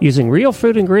 Virginia, using real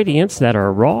food ingredients that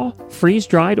are raw,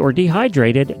 freeze-dried, or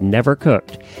dehydrated, never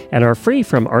cooked, and are free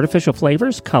from artificial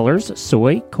flavors, colors,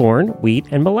 soy, corn, wheat,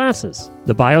 and molasses.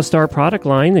 The BioStar product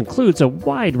line includes a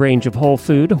wide range of whole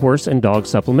food, horse and dog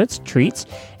supplements, treats,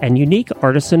 and unique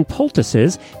artisan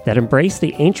poultices that embrace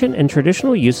the ancient and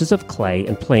traditional uses of clay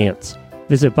and plants.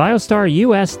 Visit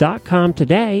BioStarUS.com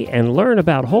today and learn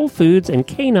about whole foods and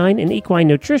canine and equine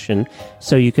nutrition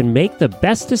so you can make the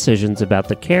best decisions about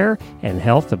the care and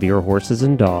health of your horses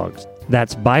and dogs.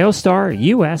 That's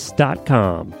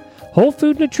BioStarUS.com. Whole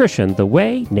food nutrition the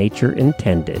way nature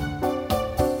intended.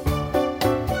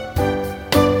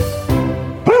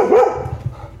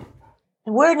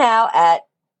 we're now at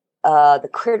the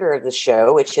critter of the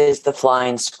show, which is the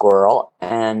flying squirrel.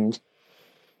 And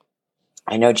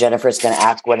I know Jennifer's going to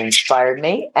ask what inspired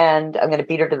me, and I'm going to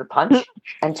beat her to the punch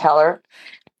and tell her,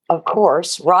 of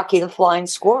course, Rocky the Flying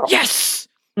Squirrel. Yes!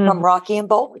 From Rocky and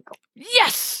Bullwinkle.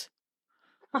 Yes!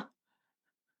 Huh.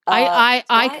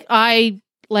 The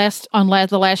last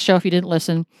show, if you didn't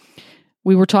listen,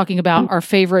 we were talking about our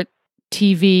favorite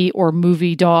TV or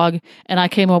movie dog, and I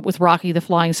came up with Rocky the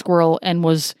Flying Squirrel and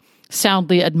was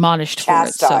soundly admonished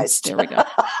Chastised. for it. So there we go.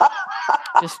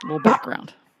 Just a little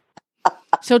background.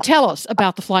 So tell us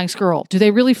about the flying squirrel. Do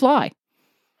they really fly?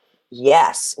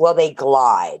 Yes. Well, they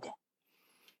glide.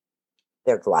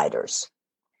 They're gliders.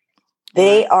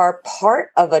 They are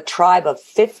part of a tribe of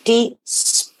 50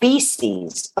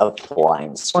 species of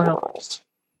flying squirrels.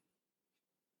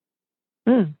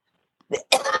 Wow.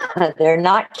 They're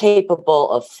not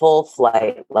capable of full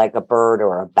flight like a bird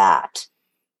or a bat,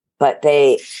 but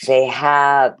they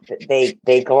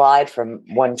glide from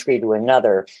one tree to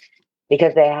another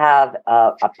because they have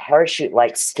a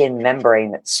parachute-like skin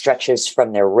membrane that stretches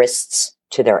from their wrists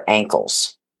to their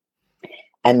ankles,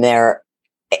 and they're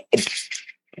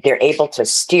able to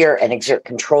steer and exert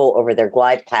control over their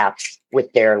glide path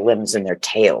with their limbs and their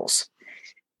tails.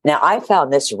 Now, I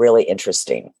found this really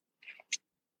interesting.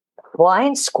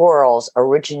 Flying squirrels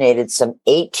originated some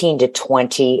 18 to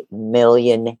 20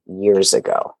 million years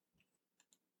ago.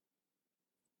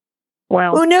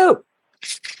 Wow. Who knew?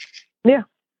 Yeah.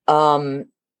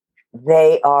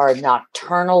 They are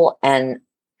nocturnal and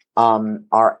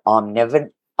are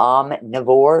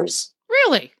omnivores.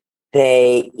 Really?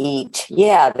 They eat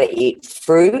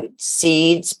fruit,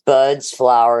 seeds, buds,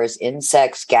 flowers,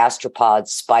 insects, gastropods,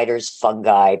 spiders,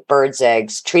 fungi, birds'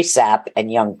 eggs, tree sap,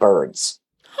 and young birds.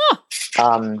 Huh.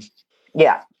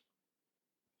 The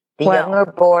young are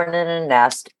born in a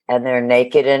nest, and they're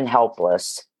naked and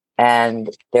helpless,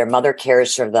 and their mother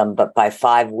cares for them, but by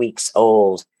 5 weeks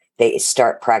old, they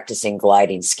start practicing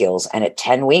gliding skills, and at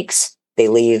 10 weeks, they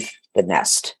leave the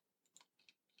nest.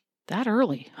 That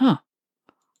early, huh?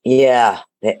 Yeah,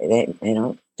 they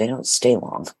don't stay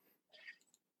long.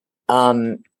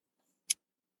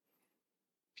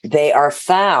 They are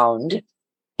found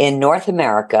in North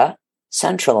America,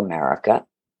 Central America,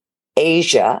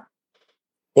 Asia.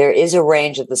 There is a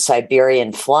range of the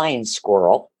Siberian flying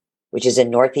squirrel, which is in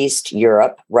Northeast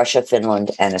Europe, Russia,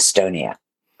 Finland, and Estonia,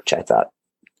 which I thought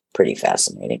pretty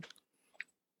fascinating.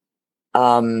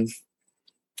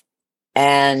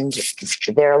 And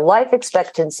their life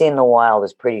expectancy in the wild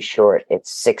is pretty short. It's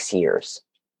 6 years.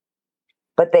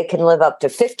 But they can live up to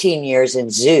 15 years in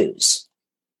zoos.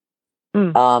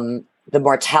 The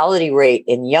mortality rate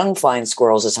in young flying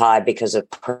squirrels is high because of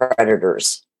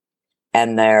predators.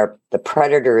 And the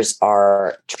predators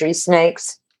are tree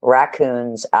snakes,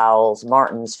 raccoons, owls,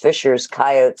 martins, fishers,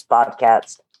 coyotes,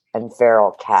 bobcats, and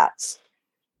feral cats.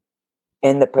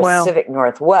 In the Pacific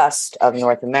Northwest of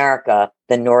North America,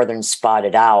 the northern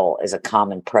spotted owl is a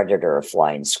common predator of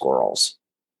flying squirrels.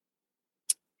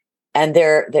 And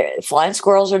their flying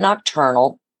squirrels are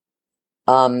nocturnal.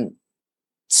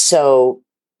 So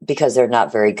because they're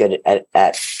not very good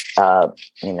at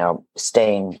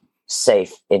staying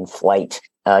safe in flight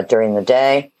during the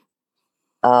day.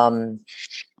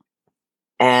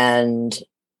 And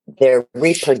their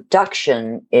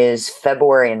reproduction is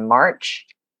February and March.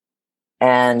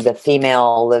 And the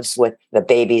female lives with the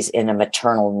babies in a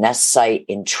maternal nest site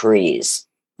in trees.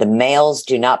 The males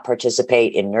do not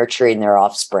participate in nurturing their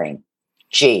offspring.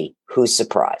 Gee, who's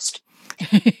surprised?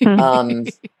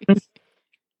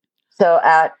 So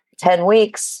at 10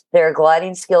 weeks, their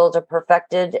gliding skills are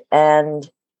perfected and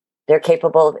they're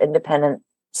capable of independent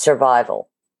survival.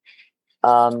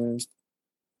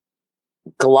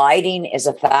 Gliding is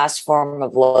a fast form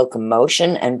of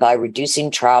locomotion, and by reducing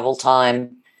travel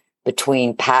time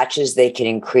between patches, they can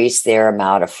increase their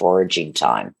amount of foraging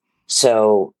time.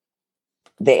 So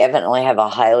they evidently have a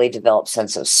highly developed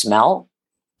sense of smell.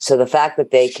 So the fact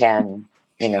that they can,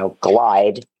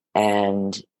 glide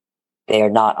and they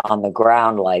are not on the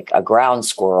ground like a ground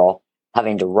squirrel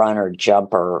having to run or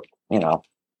jump or,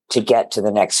 to get to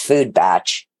the next food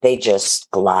batch, they just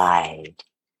glide.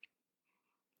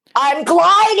 I'm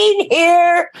gliding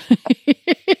here.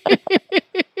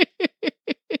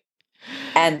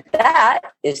 And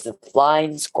that is the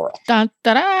flying squirrel. Dun,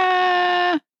 da,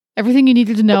 da. Everything you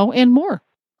needed to know and more.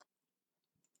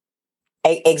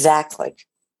 Exactly.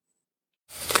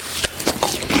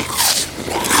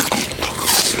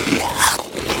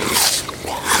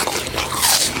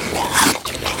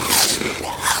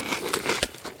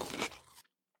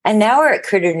 And now we're at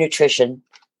Critter Nutrition,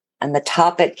 and the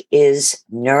topic is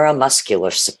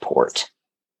neuromuscular support.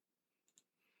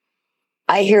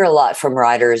 I hear a lot from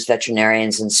riders,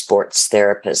 veterinarians, and sports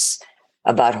therapists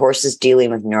about horses dealing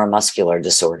with neuromuscular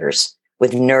disorders,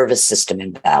 with nervous system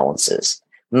imbalances,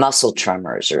 muscle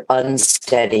tremors, or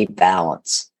unsteady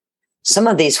balance. Some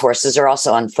of these horses are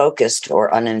also unfocused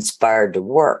or uninspired to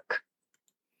work.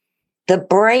 The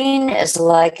brain is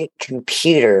like a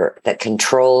computer that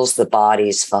controls the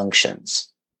body's functions.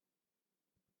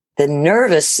 The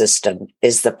nervous system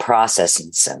is the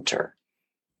processing center.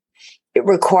 It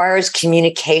requires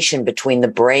communication between the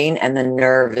brain and the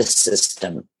nervous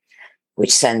system,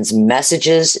 which sends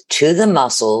messages to the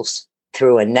muscles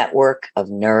through a network of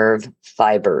nerve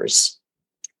fibers.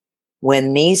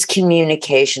 When these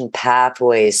communication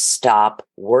pathways stop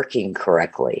working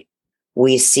correctly,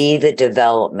 we see the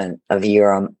development of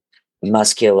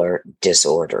neuromuscular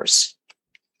disorders.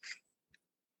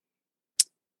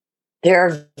 There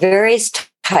are various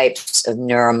types of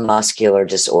neuromuscular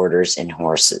disorders in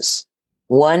horses.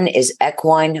 One is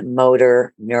equine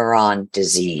motor neuron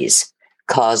disease,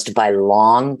 caused by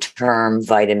long-term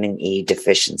vitamin E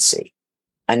deficiency.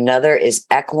 Another is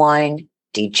equine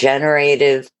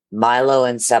degenerative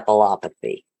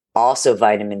myeloencephalopathy, also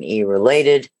vitamin E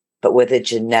related, but with a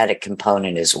genetic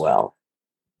component as well.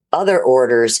 Other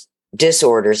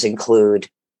disorders include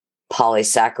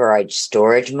polysaccharide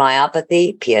storage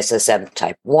myopathy, PSSM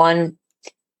type 1,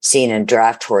 seen in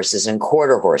draft horses and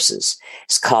quarter horses.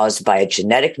 It's caused by a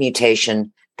genetic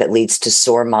mutation that leads to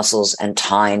sore muscles and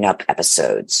tying up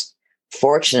episodes.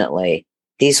 Fortunately,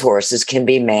 these horses can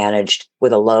be managed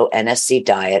with a low NSC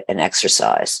diet and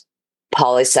exercise.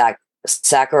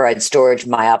 Polysaccharide storage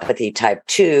myopathy type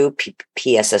 2,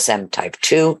 PSSM type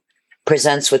 2,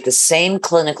 presents with the same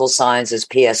clinical signs as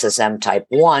PSSM type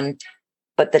 1,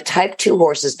 but the type 2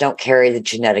 horses don't carry the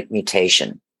genetic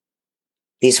mutation.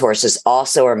 These horses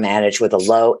also are managed with a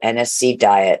low NSC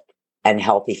diet and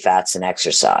healthy fats and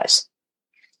exercise.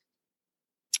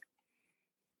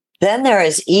 Then there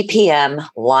is EPM,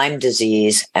 Lyme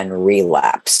disease, and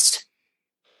relapse.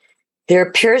 There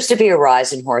appears to be a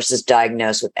rise in horses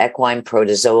diagnosed with equine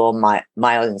protozoal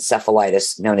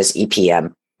myeloencephalitis, known as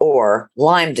EPM, or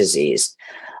Lyme disease,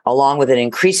 along with an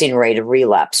increasing rate of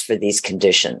relapse for these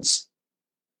conditions.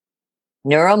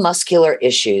 Neuromuscular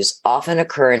issues often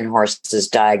occur in horses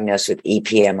diagnosed with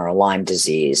EPM or Lyme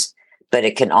disease, but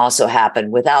it can also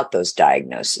happen without those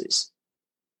diagnoses.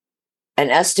 An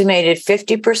estimated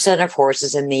 50% of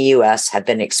horses in the U.S. have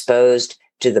been exposed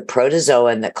to the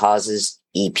protozoan that causes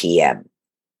EPM.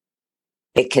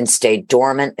 It can stay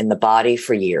dormant in the body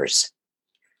for years.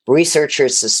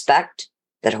 Researchers suspect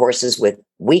that horses with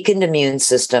weakened immune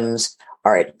systems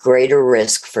are at greater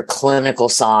risk for clinical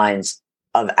signs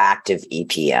of active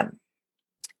EPM.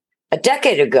 A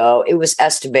decade ago, it was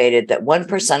estimated that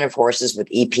 1% of horses with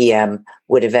EPM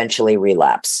would eventually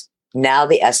relapse. Now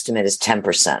the estimate is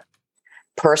 10%.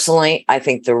 Personally, I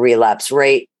think the relapse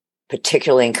rate,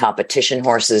 particularly in competition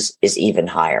horses, is even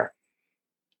higher.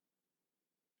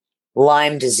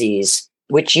 Lyme disease,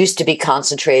 which used to be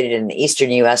concentrated in the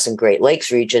eastern U.S. and Great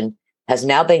Lakes region, has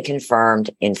now been confirmed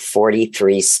in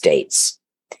 43 states.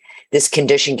 This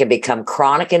condition can become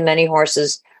chronic in many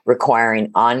horses, requiring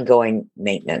ongoing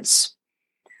maintenance.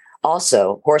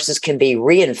 Also, horses can be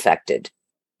reinfected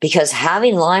because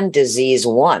having Lyme disease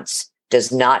once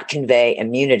does not convey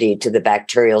immunity to the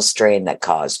bacterial strain that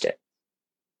caused it.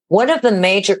 One of the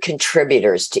major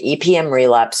contributors to EPM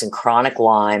relapse and chronic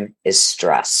Lyme is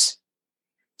stress.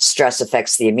 Stress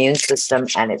affects the immune system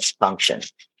and its function.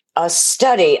 A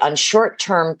study on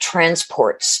short-term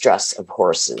transport stress of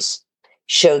horses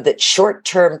showed that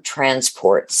short-term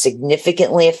transport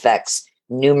significantly affects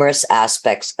numerous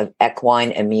aspects of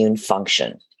equine immune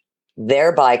function,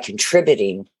 thereby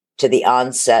contributing to the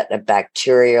onset of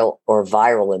bacterial or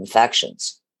viral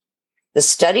infections. The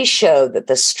study showed that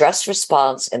the stress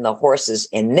response in the horses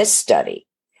in this study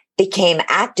became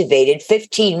activated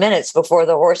 15 minutes before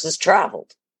the horses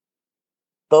traveled.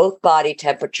 Both body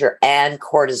temperature and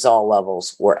cortisol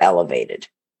levels were elevated.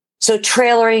 So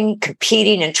trailering,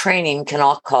 competing, and training can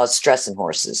all cause stress in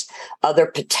horses. Other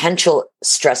potential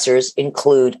stressors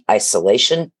include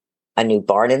isolation, a new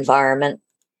barn environment,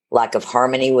 lack of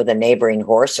harmony with a neighboring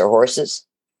horse or horses,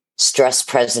 stress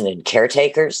present in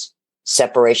caretakers,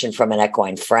 separation from an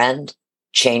equine friend,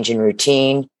 change in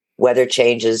routine, weather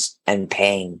changes, and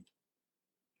pain.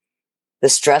 The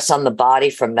stress on the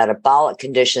body from metabolic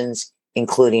conditions,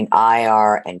 including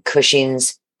IR and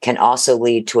Cushing's, can also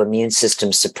lead to immune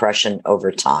system suppression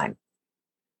over time.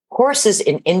 Horses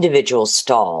in individual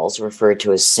stalls, referred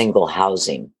to as single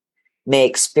housing, may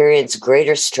experience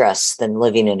greater stress than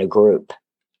living in a group.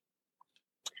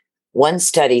 One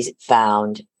study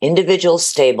found Individual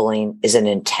stabilizing is an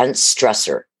intense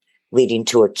stressor, leading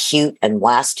to acute and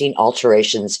lasting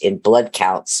alterations in blood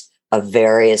counts of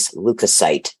various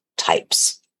leukocyte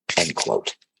types, end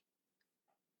quote.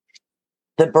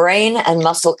 The brain and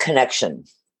muscle connection,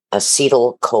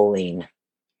 acetylcholine.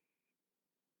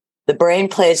 The brain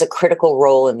plays a critical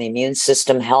role in the immune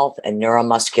system health and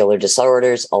neuromuscular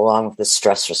disorders, along with the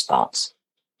stress response.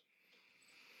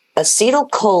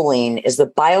 Acetylcholine is the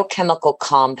biochemical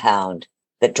compound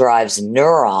that drives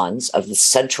neurons of the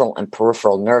central and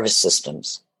peripheral nervous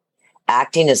systems,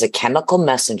 acting as a chemical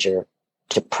messenger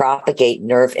to propagate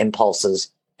nerve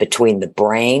impulses between the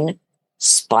brain,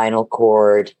 spinal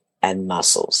cord, and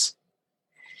muscles.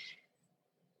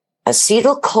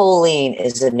 Acetylcholine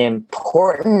is an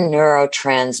important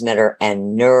neurotransmitter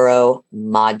and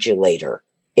neuromodulator.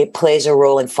 It plays a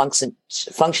role in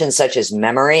functions such as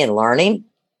memory and learning,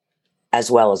 as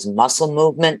well as muscle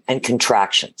movement and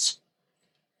contractions.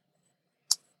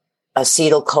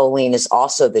 Acetylcholine is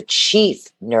also the chief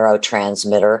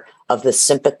neurotransmitter of the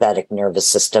sympathetic nervous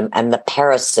system and the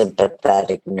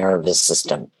parasympathetic nervous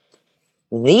system.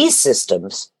 These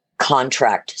systems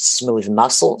contract smooth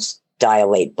muscles,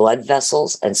 dilate blood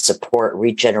vessels, and support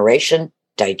regeneration,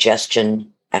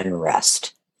 digestion, and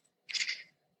rest.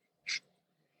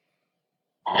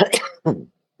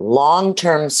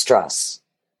 Long-term stress,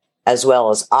 as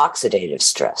well as oxidative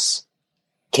stress,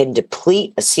 can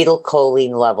deplete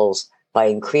acetylcholine levels by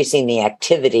increasing the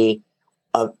activity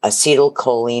of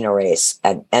acetylcholinesterase,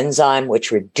 an enzyme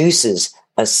which reduces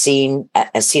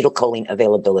acetylcholine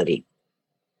availability.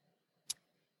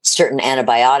 Certain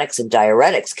antibiotics and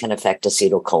diuretics can affect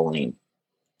acetylcholine.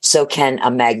 So can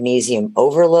a magnesium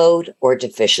overload or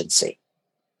deficiency.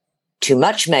 Too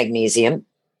much magnesium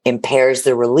impairs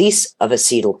the release of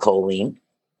acetylcholine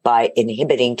by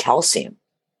inhibiting calcium,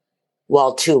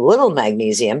 while too little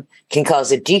magnesium can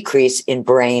cause a decrease in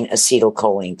brain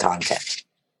acetylcholine content.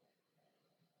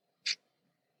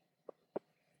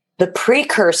 The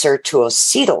precursor to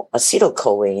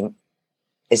acetylcholine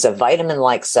is a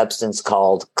vitamin-like substance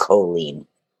called choline.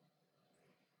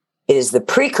 It is the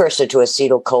precursor to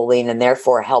acetylcholine and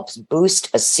therefore helps boost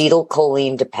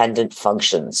acetylcholine-dependent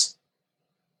functions.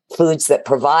 Foods that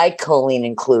provide choline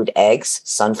include eggs,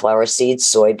 sunflower seeds,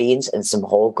 soybeans, and some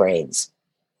whole grains.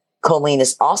 Choline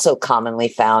is also commonly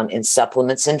found in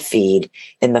supplements and feed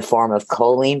in the form of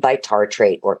choline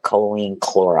bitartrate or choline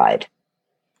chloride.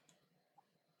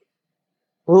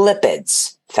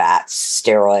 Lipids, fats,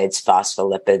 steroids,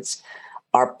 phospholipids,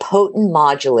 are potent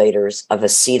modulators of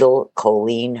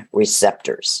acetylcholine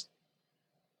receptors.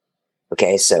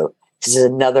 Okay, so this is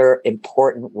another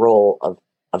important role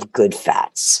of good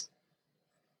fats.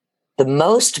 The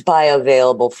most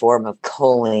bioavailable form of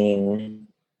choline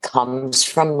comes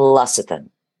from lecithin,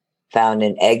 found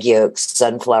in egg yolks,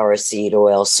 sunflower seed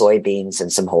oil, soybeans,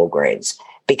 and some whole grains,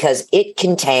 because it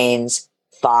contains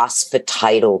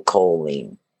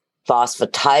phosphatidylcholine.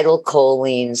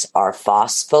 Phosphatidylcholines are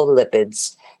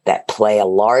phospholipids that play a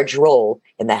large role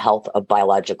in the health of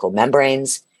biological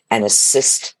membranes and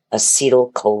assist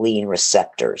acetylcholine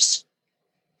receptors.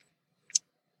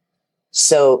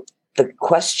 So the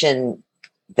question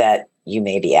that you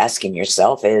may be asking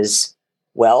yourself is,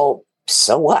 well,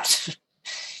 so what?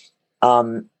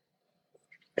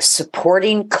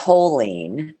 Supporting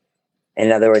choline,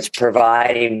 in other words,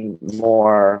 providing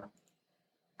more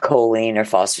choline or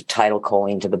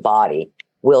phosphatidylcholine to the body,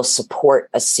 will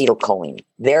support acetylcholine.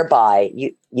 Thereby,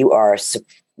 you are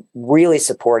really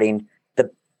supporting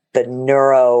the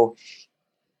neuro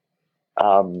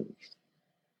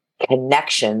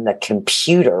connection, the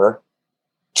computer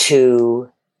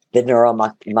to the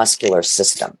neuromuscular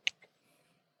system.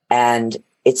 And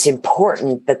it's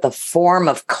important that the form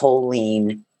of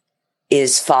choline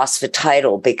is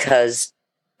phosphatidyl because,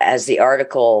 as the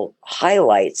article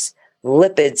highlights,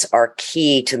 lipids are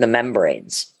key to the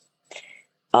membranes.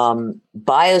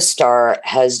 BioStar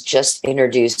has just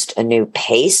introduced a new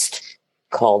paste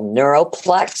called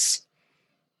Neuroplex,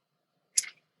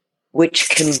 which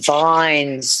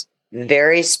combines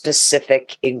very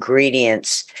specific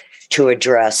ingredients to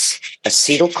address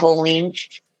acetylcholine,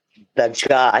 the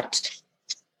gut,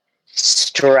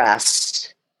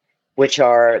 stress, which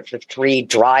are the three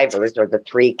drivers or the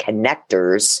three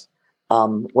connectors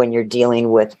when you're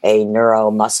dealing with a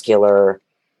neuromuscular,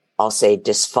 I'll say,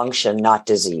 dysfunction, not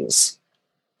disease.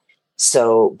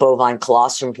 So bovine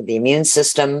colostrum for the immune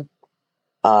system,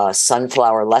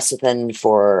 sunflower lecithin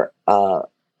for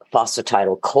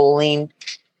phosphatidylcholine,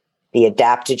 the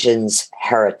adaptogens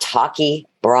haritaki,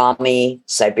 brahmi,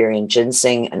 Siberian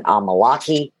ginseng, and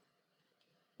amalaki,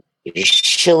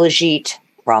 shilajit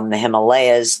from the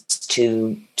Himalayas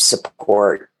to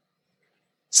support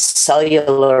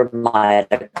cellular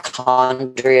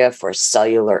mitochondria for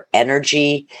cellular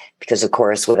energy, because of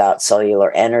course, without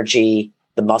cellular energy,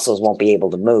 the muscles won't be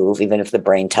able to move, even if the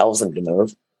brain tells them to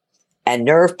move. And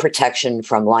nerve protection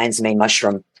from lion's mane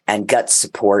mushroom, and gut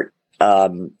support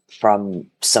from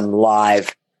some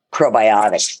live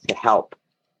probiotics to help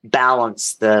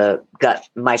balance the gut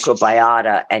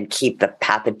microbiota and keep the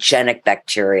pathogenic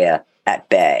bacteria at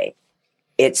bay.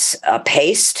 It's a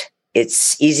paste.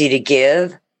 It's easy to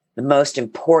give. The most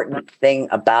important thing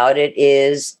about it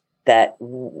is that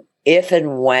if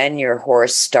and when your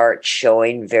horse starts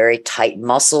showing very tight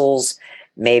muscles,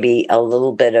 maybe a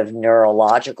little bit of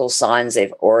neurological signs,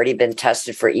 they've already been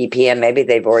tested for EPM, maybe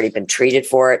they've already been treated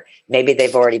for it, maybe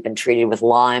they've already been treated with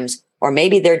Lyme's, or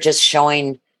maybe they're just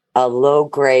showing a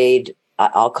low-grade,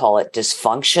 I'll call it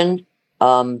dysfunction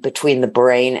between the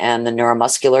brain and the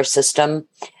neuromuscular system,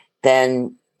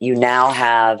 then you now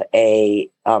have a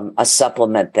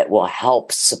supplement that will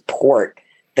help support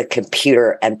the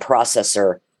computer and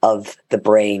processor of the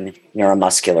brain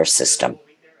neuromuscular system.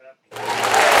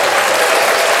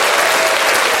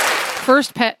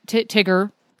 First, Pet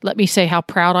Tigger, let me say how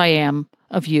proud I am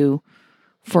of you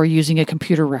for using a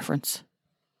computer reference.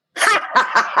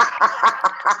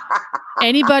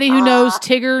 Anybody who knows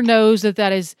Tigger knows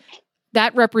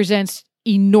that represents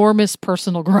enormous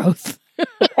personal growth.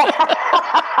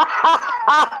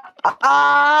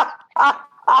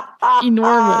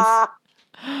 Enormous.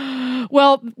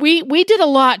 Well, we did a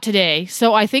lot today,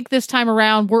 so I think this time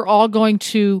around we're all going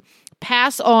to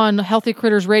pass on Healthy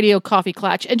Critters Radio Coffee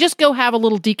Klatch and just go have a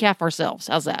little decaf ourselves.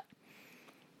 How's that?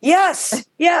 Yes.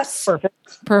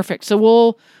 Perfect.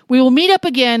 So we will meet up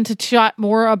again to chat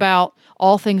more about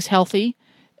all things healthy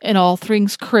and all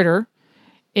things critter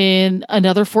in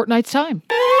another fortnight's time.